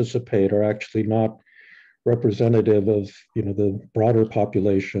that participate are actually not representative of the broader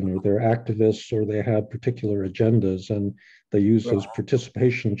population, or they're activists, or they have particular agendas, and they use those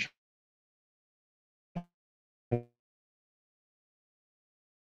participation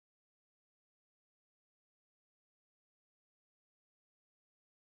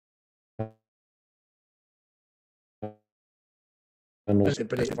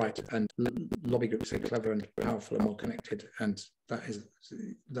but it's right, and lobby groups are clever and powerful and more connected, and that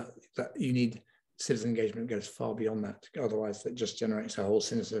you need citizen engagement goes far beyond that. Otherwise, that just generates a whole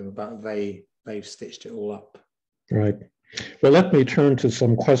cynicism about they've stitched it all up. Right. Well, let me turn to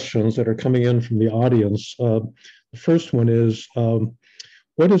some questions that are coming in from the audience. The first one is,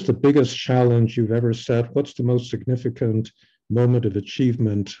 what is the biggest challenge you've ever set? What's the most significant moment of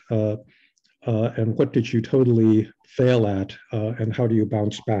achievement? And what did you totally fail at? And how do you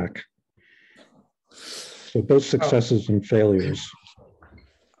bounce back? So both successes and failures.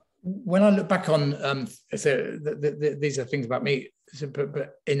 When I look back on, these are things about me,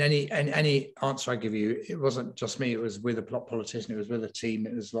 but in any answer I give you, it wasn't just me, it was with a politician, it was with a team,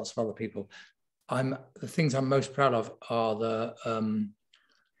 it was lots of other people. The things I'm most proud of are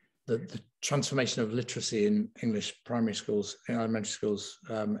the transformation of literacy in English primary schools, in elementary schools,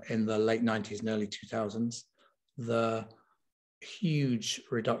 in the late 90s and early 2000s, the huge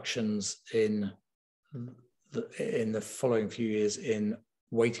reductions in the following few years in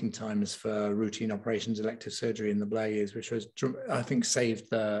waiting times for routine operations, elective surgery in the Blair years, which was, I think, saved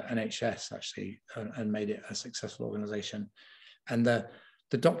the NHS actually and made it a successful organisation. And the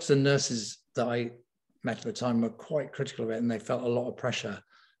doctors and nurses that I met at the time were quite critical of it, and they felt a lot of pressure.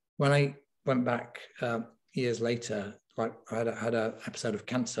 When I went back years later, like I had an episode of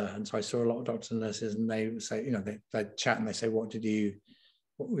cancer, and so I saw a lot of doctors and nurses, and they would say, they'd chat and they say, what do you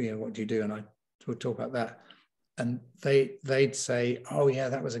do? And I would talk about that. And they'd say, oh yeah,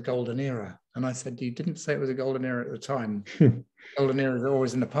 that was a golden era. And I said, you didn't say it was a golden era at the time. Golden eras are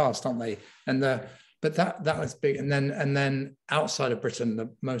always in the past, aren't they? And but that was big. And then outside of Britain,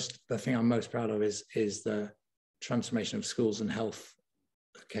 the thing I'm most proud of is the transformation of schools and health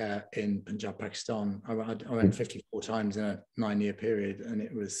care in Punjab, Pakistan. I went 54 times in a 9-year period, and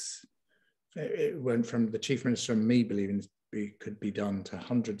it went from the chief minister and me believing it could be done to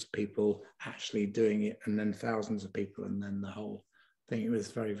hundreds of people actually doing it, and then thousands of people, and then the whole thing. It was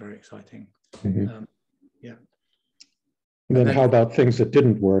very, very exciting. Mm-hmm. Yeah. And then how about things that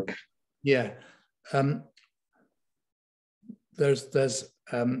didn't work? Yeah. I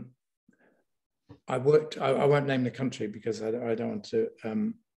won't name the country because I don't want to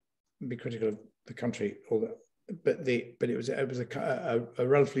be critical of the country, but it was a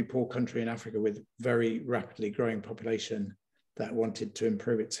relatively poor country in Africa with very rapidly growing population that wanted to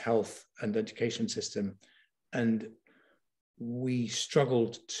improve its health and education system, and we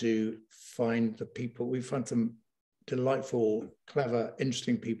struggled to find the people. We found some delightful, clever,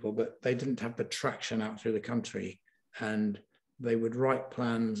 interesting people, but they didn't have the traction out through the country, and they would write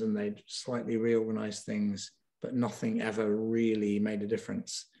plans and they'd slightly reorganize things, but nothing ever really made a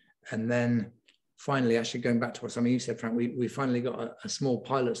difference. And then finally, actually going back to what something you said, Frank, we finally got a small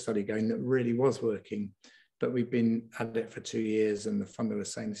pilot study going that really was working, but we've been at it for 2 years, and the funder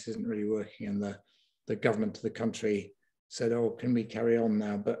was saying this isn't really working, and the government of the country said, oh, can we carry on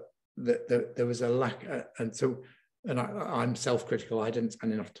now? But there was a lack, and I'm self-critical, I didn't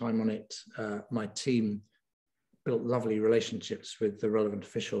spend enough time on it. My team built lovely relationships with the relevant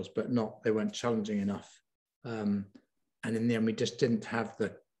officials, but they weren't challenging enough. And in the end, we just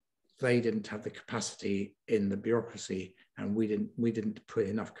they didn't have the capacity in the bureaucracy, and we didn't put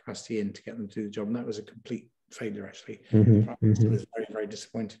enough capacity in to get them to do the job. And that was a complete failure, actually. Mm-hmm. I was very, very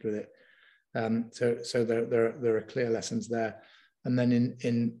disappointed with it. So there are clear lessons there. And then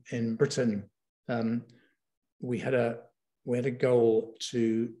in Britain, we had a goal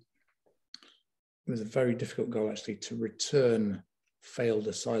to. It was a very difficult goal, actually, to return failed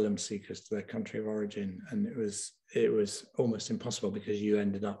asylum seekers to their country of origin, and it was almost impossible because you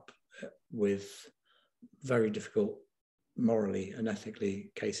ended up with very difficult morally and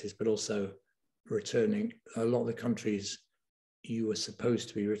ethically cases, but also returning a lot of the countries you were supposed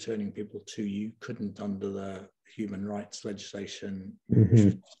to be returning people to, you couldn't under the human rights legislation, which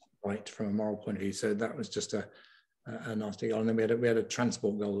was right from a moral point of view. So that was just a nasty goal. And then we had a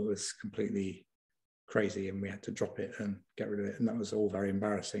transport goal that was completely crazy, and we had to drop it and get rid of it, and that was all very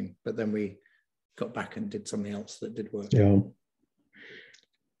embarrassing. But then we got back and did something else that did work. Yeah.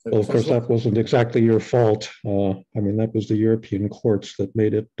 Well, of course, that wasn't exactly your fault. I mean, that was the European courts that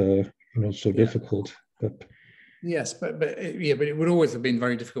made it, so difficult. But Yes, but it would always have been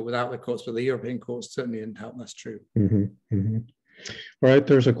very difficult without the courts, but the European courts certainly didn't help. That's true. Mm-hmm, mm-hmm. All right,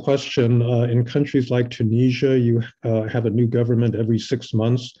 there's a question. In countries like Tunisia, you have a new government every 6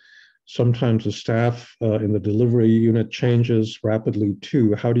 months. Sometimes the staff in the delivery unit changes rapidly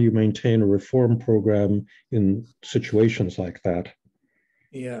too. How do you maintain a reform program in situations like that?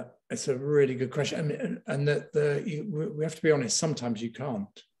 Yeah, it's a really good question. And we have to be honest, sometimes you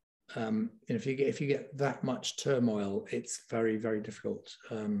can't. And if you get that much turmoil, it's very, very difficult.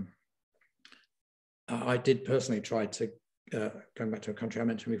 I did personally try to, going back to a country I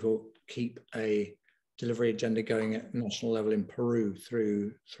mentioned before, keep a delivery agenda going at national level in Peru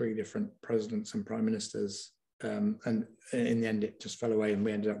through 3 different presidents and prime ministers. And in the end, it just fell away and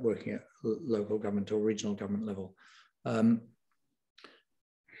we ended up working at local government or regional government level. But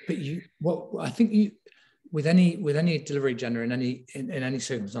I think with any delivery agenda in any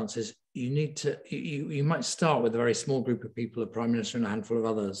circumstances, you need to you might start with a very small group of people, a prime minister and a handful of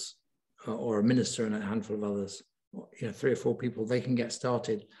others, or a minister and a handful of others. 3 or 4 people, they can get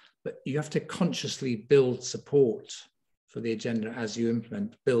started, but you have to consciously build support for the agenda as you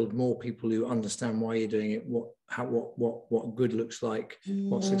implement. Build more people who understand why you're doing it, what good looks like,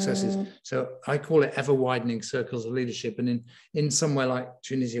 what success is. So I call it ever widening circles of leadership. And in somewhere like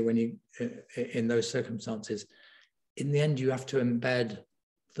Tunisia, when you in those circumstances, in the end you have to embed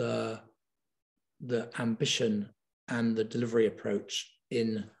the ambition and the delivery approach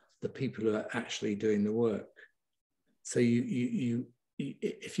in the people who are actually doing the work. So you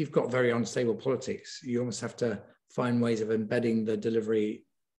if you've got very unstable politics, you almost have to find ways of embedding the delivery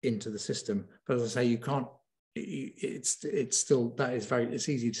into the system. But as I say, you can't. It's still it's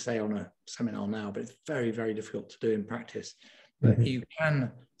easy to say on a seminar now, but it's very, very difficult to do in practice. But you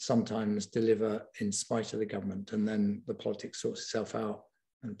can sometimes deliver in spite of the government, and then the politics sorts itself out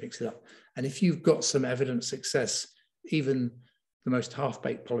and picks it up. And if you've got some evident success, even the most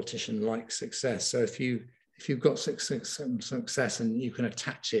half-baked politician likes success. So if you've got some success and you can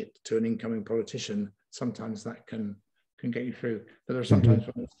attach it to an incoming politician, sometimes that can get you through. But there are sometimes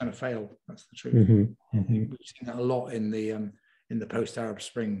when it's going to fail. That's the truth. We've seen that a lot in the post-Arab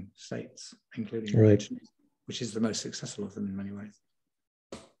Spring states, including which is the most successful of them in many ways.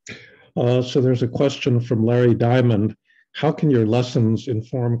 So there's a question from Larry Diamond. How can your lessons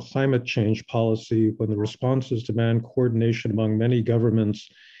inform climate change policy when the responses demand coordination among many governments,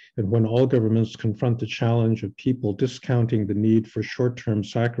 and when all governments confront the challenge of people discounting the need for short-term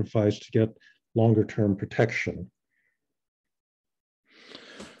sacrifice to get longer-term protection?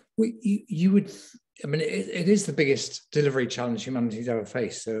 You would, I mean, it is the biggest delivery challenge humanity's ever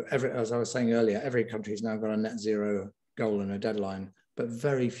faced. So as I was saying earlier, every country's now got a net zero goal and a deadline, but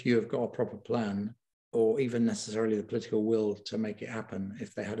very few have got a proper plan or even necessarily the political will to make it happen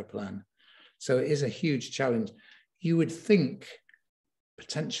if they had a plan. So it is a huge challenge. You would think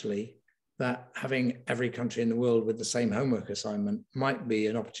potentially that having every country in the world with the same homework assignment might be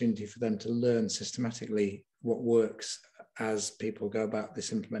an opportunity for them to learn systematically what works as people go about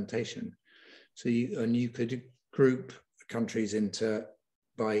this implementation. So you could group countries into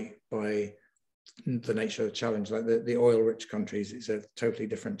by the nature of the challenge. Like the oil-rich countries, it's a totally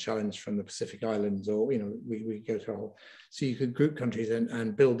different challenge from the Pacific Islands, or we go to a whole. So you could group countries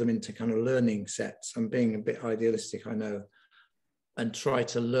and build them into kind of learning sets. I'm being a bit idealistic, I know, and try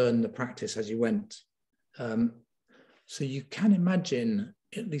to learn the practice as you went. So you can imagine,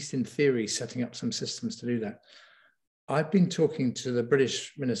 at least in theory, setting up some systems to do that. I've been talking to the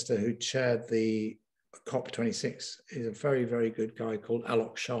British minister who chaired the COP26. He's a very, very good guy called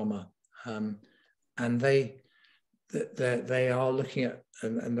Alok Sharma. And they are looking at,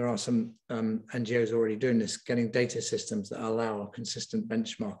 and there are some NGOs already doing this, getting data systems that allow consistent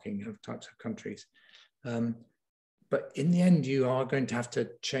benchmarking of types of countries. But in the end, you are going to have to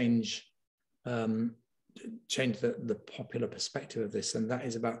change the popular perspective of this, and that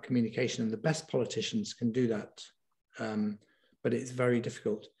is about communication. And the best politicians can do that, but it's very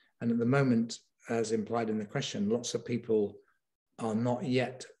difficult. And at the moment, as implied in the question, lots of people are not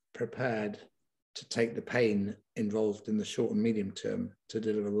yet prepared to take the pain involved in the short and medium term to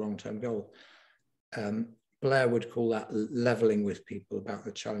deliver the long-term goal. Blair would call that leveling with people about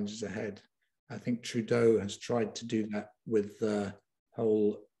the challenges ahead. I think Trudeau has tried to do that with the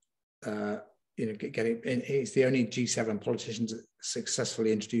whole, he's the only G7 politician that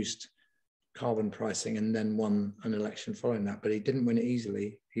successfully introduced carbon pricing and then won an election following that, but he didn't win it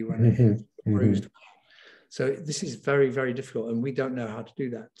easily. He won it bruised. So this is very, very difficult, and we don't know how to do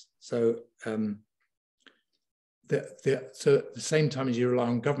that. So so at the same time as you rely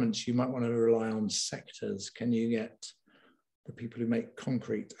on governments, you might want to rely on sectors. Can you get the people who make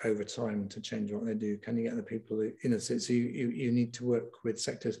concrete over time to change what they do? Can you get the people who, so you need to work with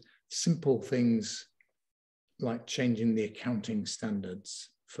sectors. Simple things like changing the accounting standards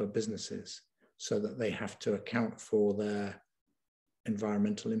for businesses so that they have to account for their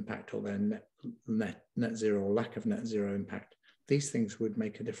environmental impact or their net zero or lack of net zero impact. These things would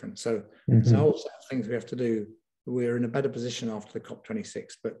make a difference. So there's a whole set of things we have to do. We're in a better position after the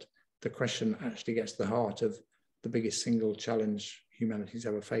COP26, but the question actually gets to the heart of the biggest single challenge humanity's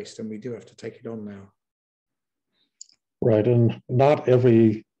ever faced, and we do have to take it on now. Right, and not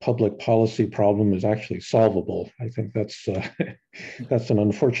every public policy problem is actually solvable. I think that's that's an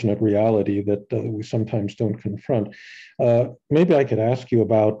unfortunate reality that we sometimes don't confront. Maybe I could ask you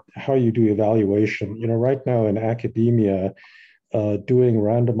about how you do evaluation. You know, right now in academia, doing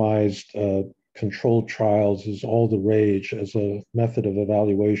randomized controlled trials is all the rage as a method of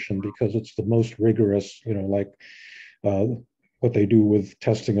evaluation because it's the most rigorous, you know, like what they do with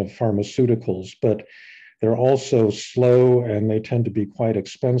testing of pharmaceuticals. But they're also slow and they tend to be quite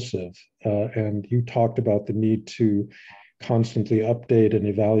expensive. And you talked about the need to constantly update and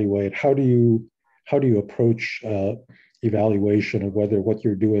evaluate. How do you approach evaluation of whether what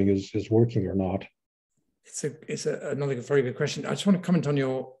you're doing is working or not? It's another very good question. I just want to comment on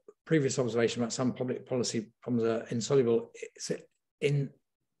your previous observation about some public policy problems are insoluble.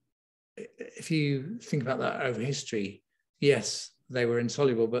 If you think about that over history, yes, they were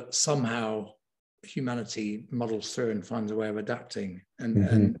insoluble, but somehow humanity muddles through and finds a way of adapting.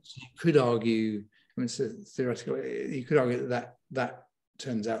 And you could argue, I mean, it's theoretical, you could argue that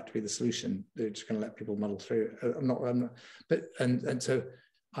turns out to be the solution. They're just going to let people muddle through. I'm not, but so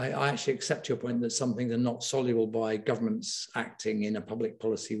I actually accept your point that some things are not soluble by governments acting in a public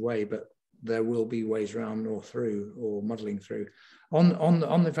policy way, but there will be ways around or through or muddling through. On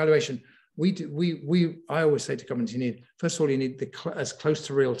the evaluation, I always say to governments, first of all, you need as close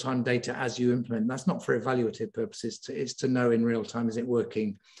to real-time data as you implement. That's not for evaluative purposes. It's to know in real time, is it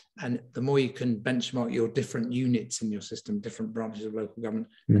working? And the more you can benchmark your different units in your system, different branches of local government,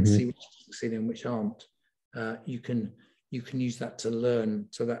 and see which are succeeding and which aren't, you can use that to learn.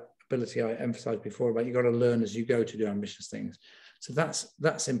 So that ability I emphasized before about you got to learn as you go to do ambitious things. So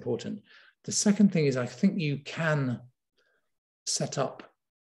that's important. The second thing is I think you can set up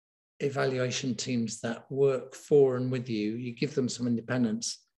evaluation teams that work for and with you. You give them some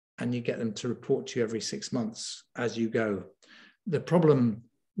independence and you get them to report to you every 6 months as you go. The problem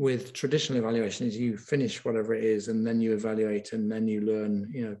with traditional evaluation is you finish whatever it is and then you evaluate and then you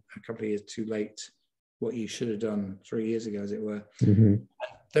learn, a couple of years too late what you should have done 3 years ago, as it were.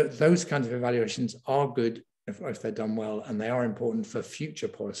 Those kinds of evaluations are good if they're done well, and they are important for future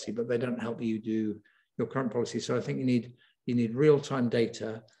policy, but they don't help you do your current policy. So I think you need real-time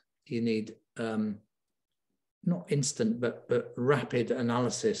data. You need not instant, but rapid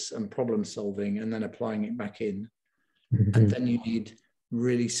analysis and problem solving, and then applying it back in. And then you need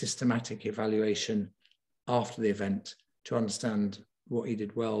really systematic evaluation after the event to understand what you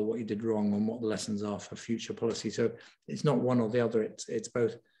did well, what you did wrong, and what the lessons are for future policy. So it's not one or the other, it's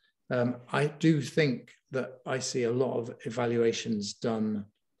both. I do think that I see a lot of evaluations done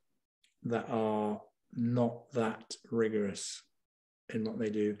that are not that rigorous in what they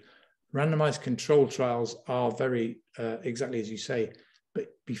do. Randomized control trials are very, exactly as you say, but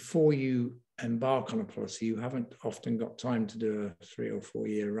before you embark on a policy, you haven't often got time to do a 3 or 4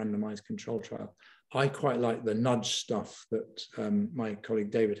 year randomized control trial. I quite like the nudge stuff that my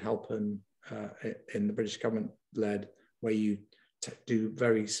colleague David Halpern in the British government led, where you do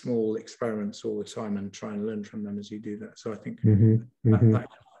very small experiments all the time and try and learn from them as you do that. So I think that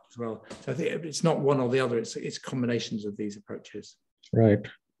as well. So I think it's not one or the other, it's combinations of these approaches. Right.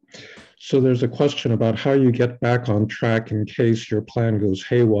 So there's a question about how you get back on track in case your plan goes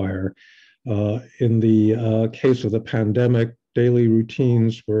haywire. In the case of the pandemic, daily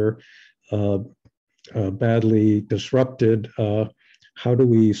routines were badly disrupted. How do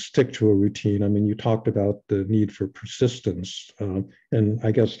we stick to a routine? I mean, you talked about the need for persistence. And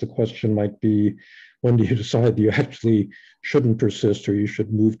I guess the question might be, when do you decide you actually shouldn't persist or you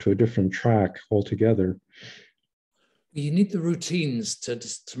should move to a different track altogether? You need the routines to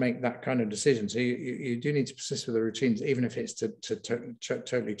make that kind of decision. So you do need to persist with the routines, even if it's to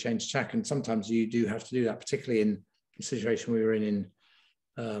totally change track. And sometimes you do have to do that, particularly in the situation we were in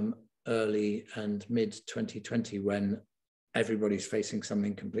early and mid 2020, when everybody's facing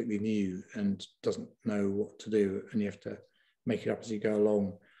something completely new and doesn't know what to do, and you have to make it up as you go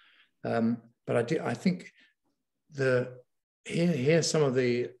along. But I think here some of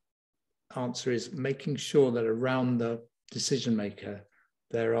the answer is making sure that around the decision maker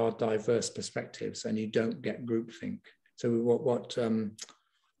there are diverse perspectives and you don't get groupthink. So what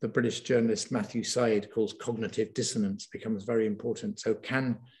the British journalist Matthew Syed calls cognitive dissonance becomes very important. So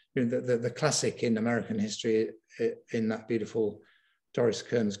the classic in American history, in that beautiful Doris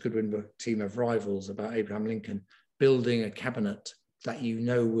Kearns Goodwin book, Team of Rivals, about Abraham Lincoln, building a cabinet that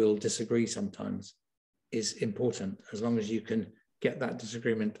will disagree sometimes is important, as long as you can get that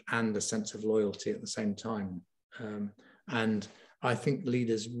disagreement and a sense of loyalty at the same time. And I think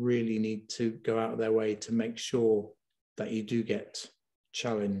leaders really need to go out of their way to make sure that you do get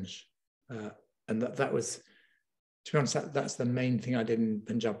challenge. And that was, to be honest, that's the main thing I did in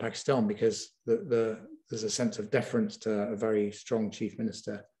Punjab, Pakistan, because there's a sense of deference to a very strong chief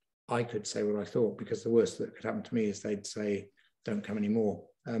minister. I could say what I thought, because the worst that could happen to me is they'd say, don't come anymore.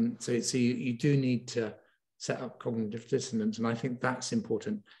 So you do need to set up cognitive dissonance. And I think that's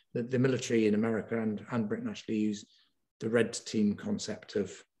important. The military in America and Britain actually use the red team concept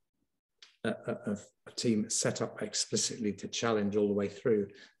of a team set up explicitly to challenge all the way through.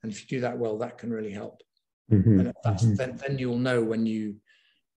 And if you do that well, that can really help. And then you'll know when you've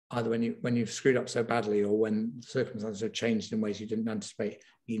screwed up so badly, or when circumstances have changed in ways you didn't anticipate,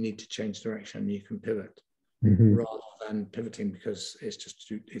 you need to change direction. You can pivot rather than pivoting because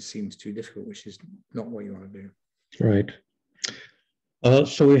it seems too difficult, which is not what you want to do. Right.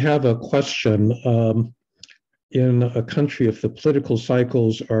 So we have a question. In a country, if the political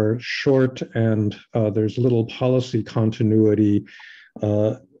cycles are short and there's little policy continuity,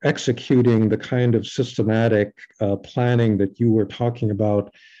 executing the kind of systematic planning that you were talking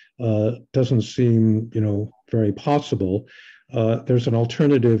about doesn't seem, very possible. There's an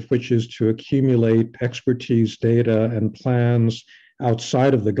alternative, which is to accumulate expertise, data, and plans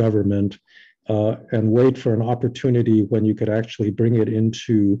outside of the government and wait for an opportunity when you could actually bring it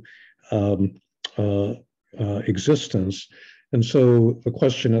into existence. And so the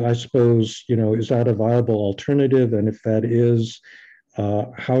question, I suppose, is that a viable alternative? And if that is,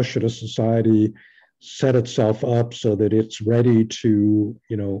 how should a society set itself up so that it's ready to,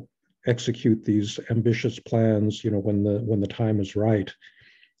 execute these ambitious plans, when the time is right?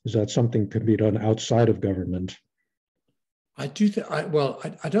 Is that something that can be done outside of government? I do think, I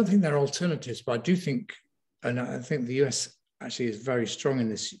don't think there are alternatives, but I do think, and I think the US actually is very strong in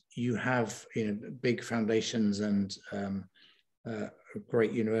this. You have, big foundations and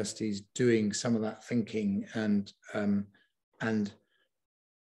great universities doing some of that thinking, and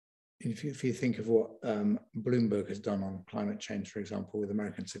if you think of what Bloomberg has done on climate change, for example, with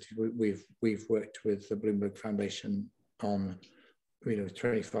American cities, we've worked with the Bloomberg Foundation on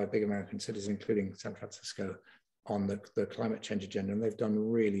 25 big American cities, including San Francisco, on the climate change agenda, and they've done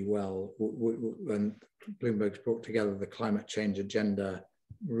really well. And Bloomberg's brought together the climate change agenda,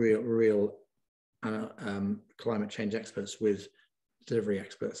 real climate change experts with delivery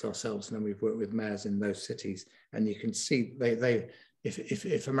experts ourselves, and then we've worked with mayors in those cities, and you can see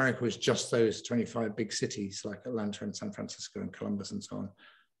if America was just those 25 big cities like Atlanta and San Francisco and Columbus and so on,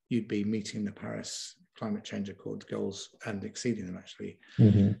 you'd be meeting the Paris Climate Change Accord goals and exceeding them, actually.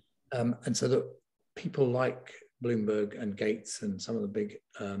 And so that people like Bloomberg and Gates and some of the big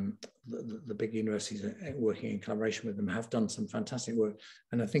big universities working in collaboration with them have done some fantastic work.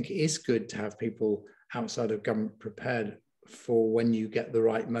 And I think it is good to have people outside of government prepared for when you get the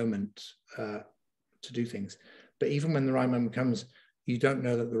right moment to do things. But even when the right moment comes, you don't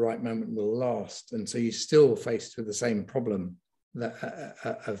know that the right moment will last, and so you're still faced with the same problem that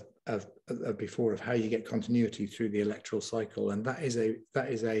of before, of how you get continuity through the electoral cycle, and that is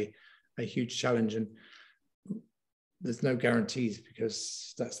a huge challenge. And there's no guarantees,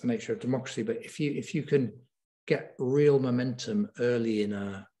 because that's the nature of democracy. But if you can get real momentum early in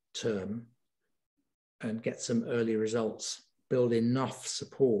a term and get some early results, build enough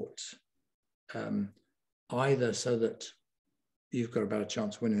support, either so that you've got a better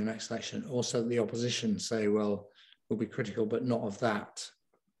chance of winning the next election, or so that the opposition say, well, we'll be critical, but not of that,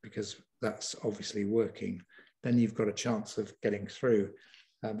 because that's obviously working, then you've got a chance of getting through.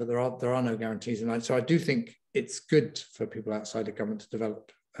 But there are no guarantees. And so I do think it's good for people outside of government to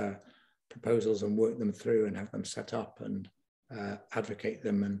develop proposals and work them through and have them set up and advocate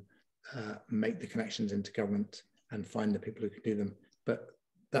them and make the connections into government and find the people who can do them. But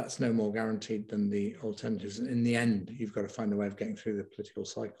that's no more guaranteed than the alternatives. In the end, you've got to find a way of getting through the political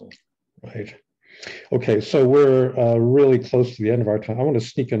cycle. Right. Okay, so we're really close to the end of our time. I want to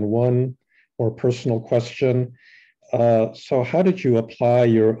sneak in one more personal question. So how did you apply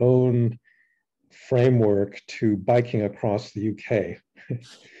your own framework to biking across the UK?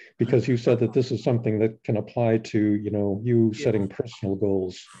 Because you said that this is something that can apply to, you setting personal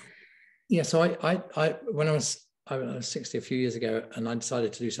goals. Yeah, so I when I was 60 a few years ago, and I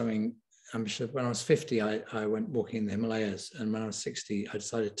decided to do something ambitious. When I was 50, I went walking in the Himalayas, and when I was 60, I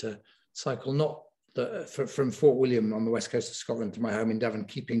decided to cycle not from Fort William on the west coast of Scotland to my home in Devon,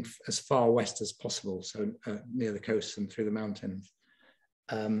 keeping as far west as possible, so near the coast and through the mountains.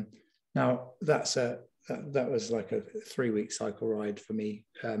 Now that was like a 3-week cycle ride for me.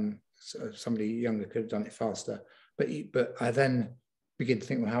 So somebody younger could have done it faster, but I then begin to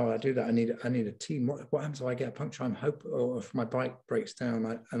think, well, how will I do that? I need a team. What happens if I get a puncture? Or if my bike breaks down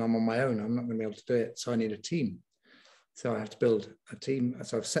and I'm on my own, I'm not going to be able to do it. So I need a team. So I have to build a team.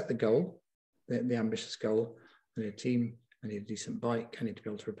 So I've set the goal, the ambitious goal. I need a team. I need a decent bike. I need to be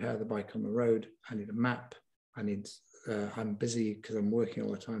able to repair the bike on the road. I need a map. I'm busy because I'm working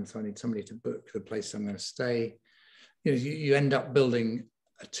all the time, so I need somebody to book the place I'm going to stay. You end up building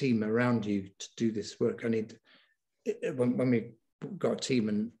a team around you to do this work. When we got a team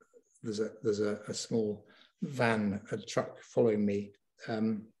and there's a small van, a truck following me,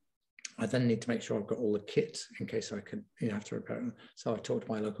 I then need to make sure I've got all the kit in case I could have to repair it. So I talk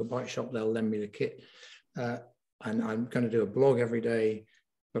to my local bike shop, they'll lend me the kit, and I'm going to do a blog every day,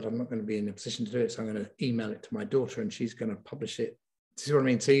 but I'm not going to be in a position to do it, so I'm going to email it to my daughter and she's going to publish it. Do you see what I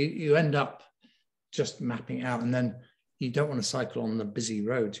mean? So you end up just mapping out, and then you don't want to cycle on the busy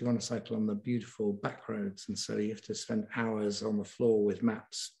roads. You want to cycle on the beautiful back roads. And so you have to spend hours on the floor with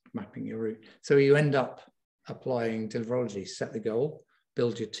maps, mapping your route. So you end up applying deliverology, set the goal,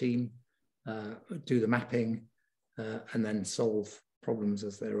 build your team, do the mapping, and then solve problems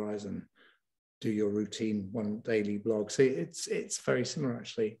as they arise and do your routine, one daily blog. So it's very similar,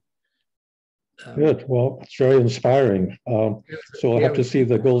 actually. Good. Well, it's very inspiring. So I'll have to see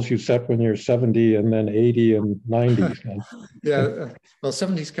the goals you set when you're 70 and then 80 and 90. Yeah. Well,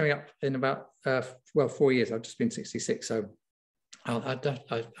 70 is coming up in about 4 years. I've just been 66, so I'll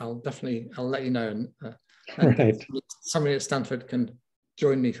definitely let you know. And right. Somebody at Stanford can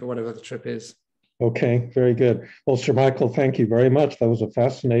join me for whatever the trip is. Okay, very good. Well, Sir Michael, thank you very much. That was a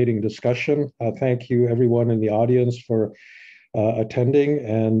fascinating discussion. Thank you, everyone in the audience, for attending,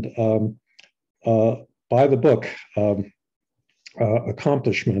 and buy the book,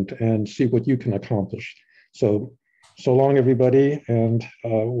 Accomplishment, and see what you can accomplish. So long, everybody, and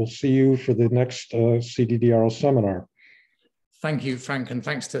we'll see you for the next CDDRL seminar. Thank you, Frank, and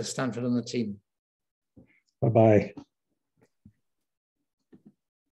thanks to Stanford and the team. Bye-bye.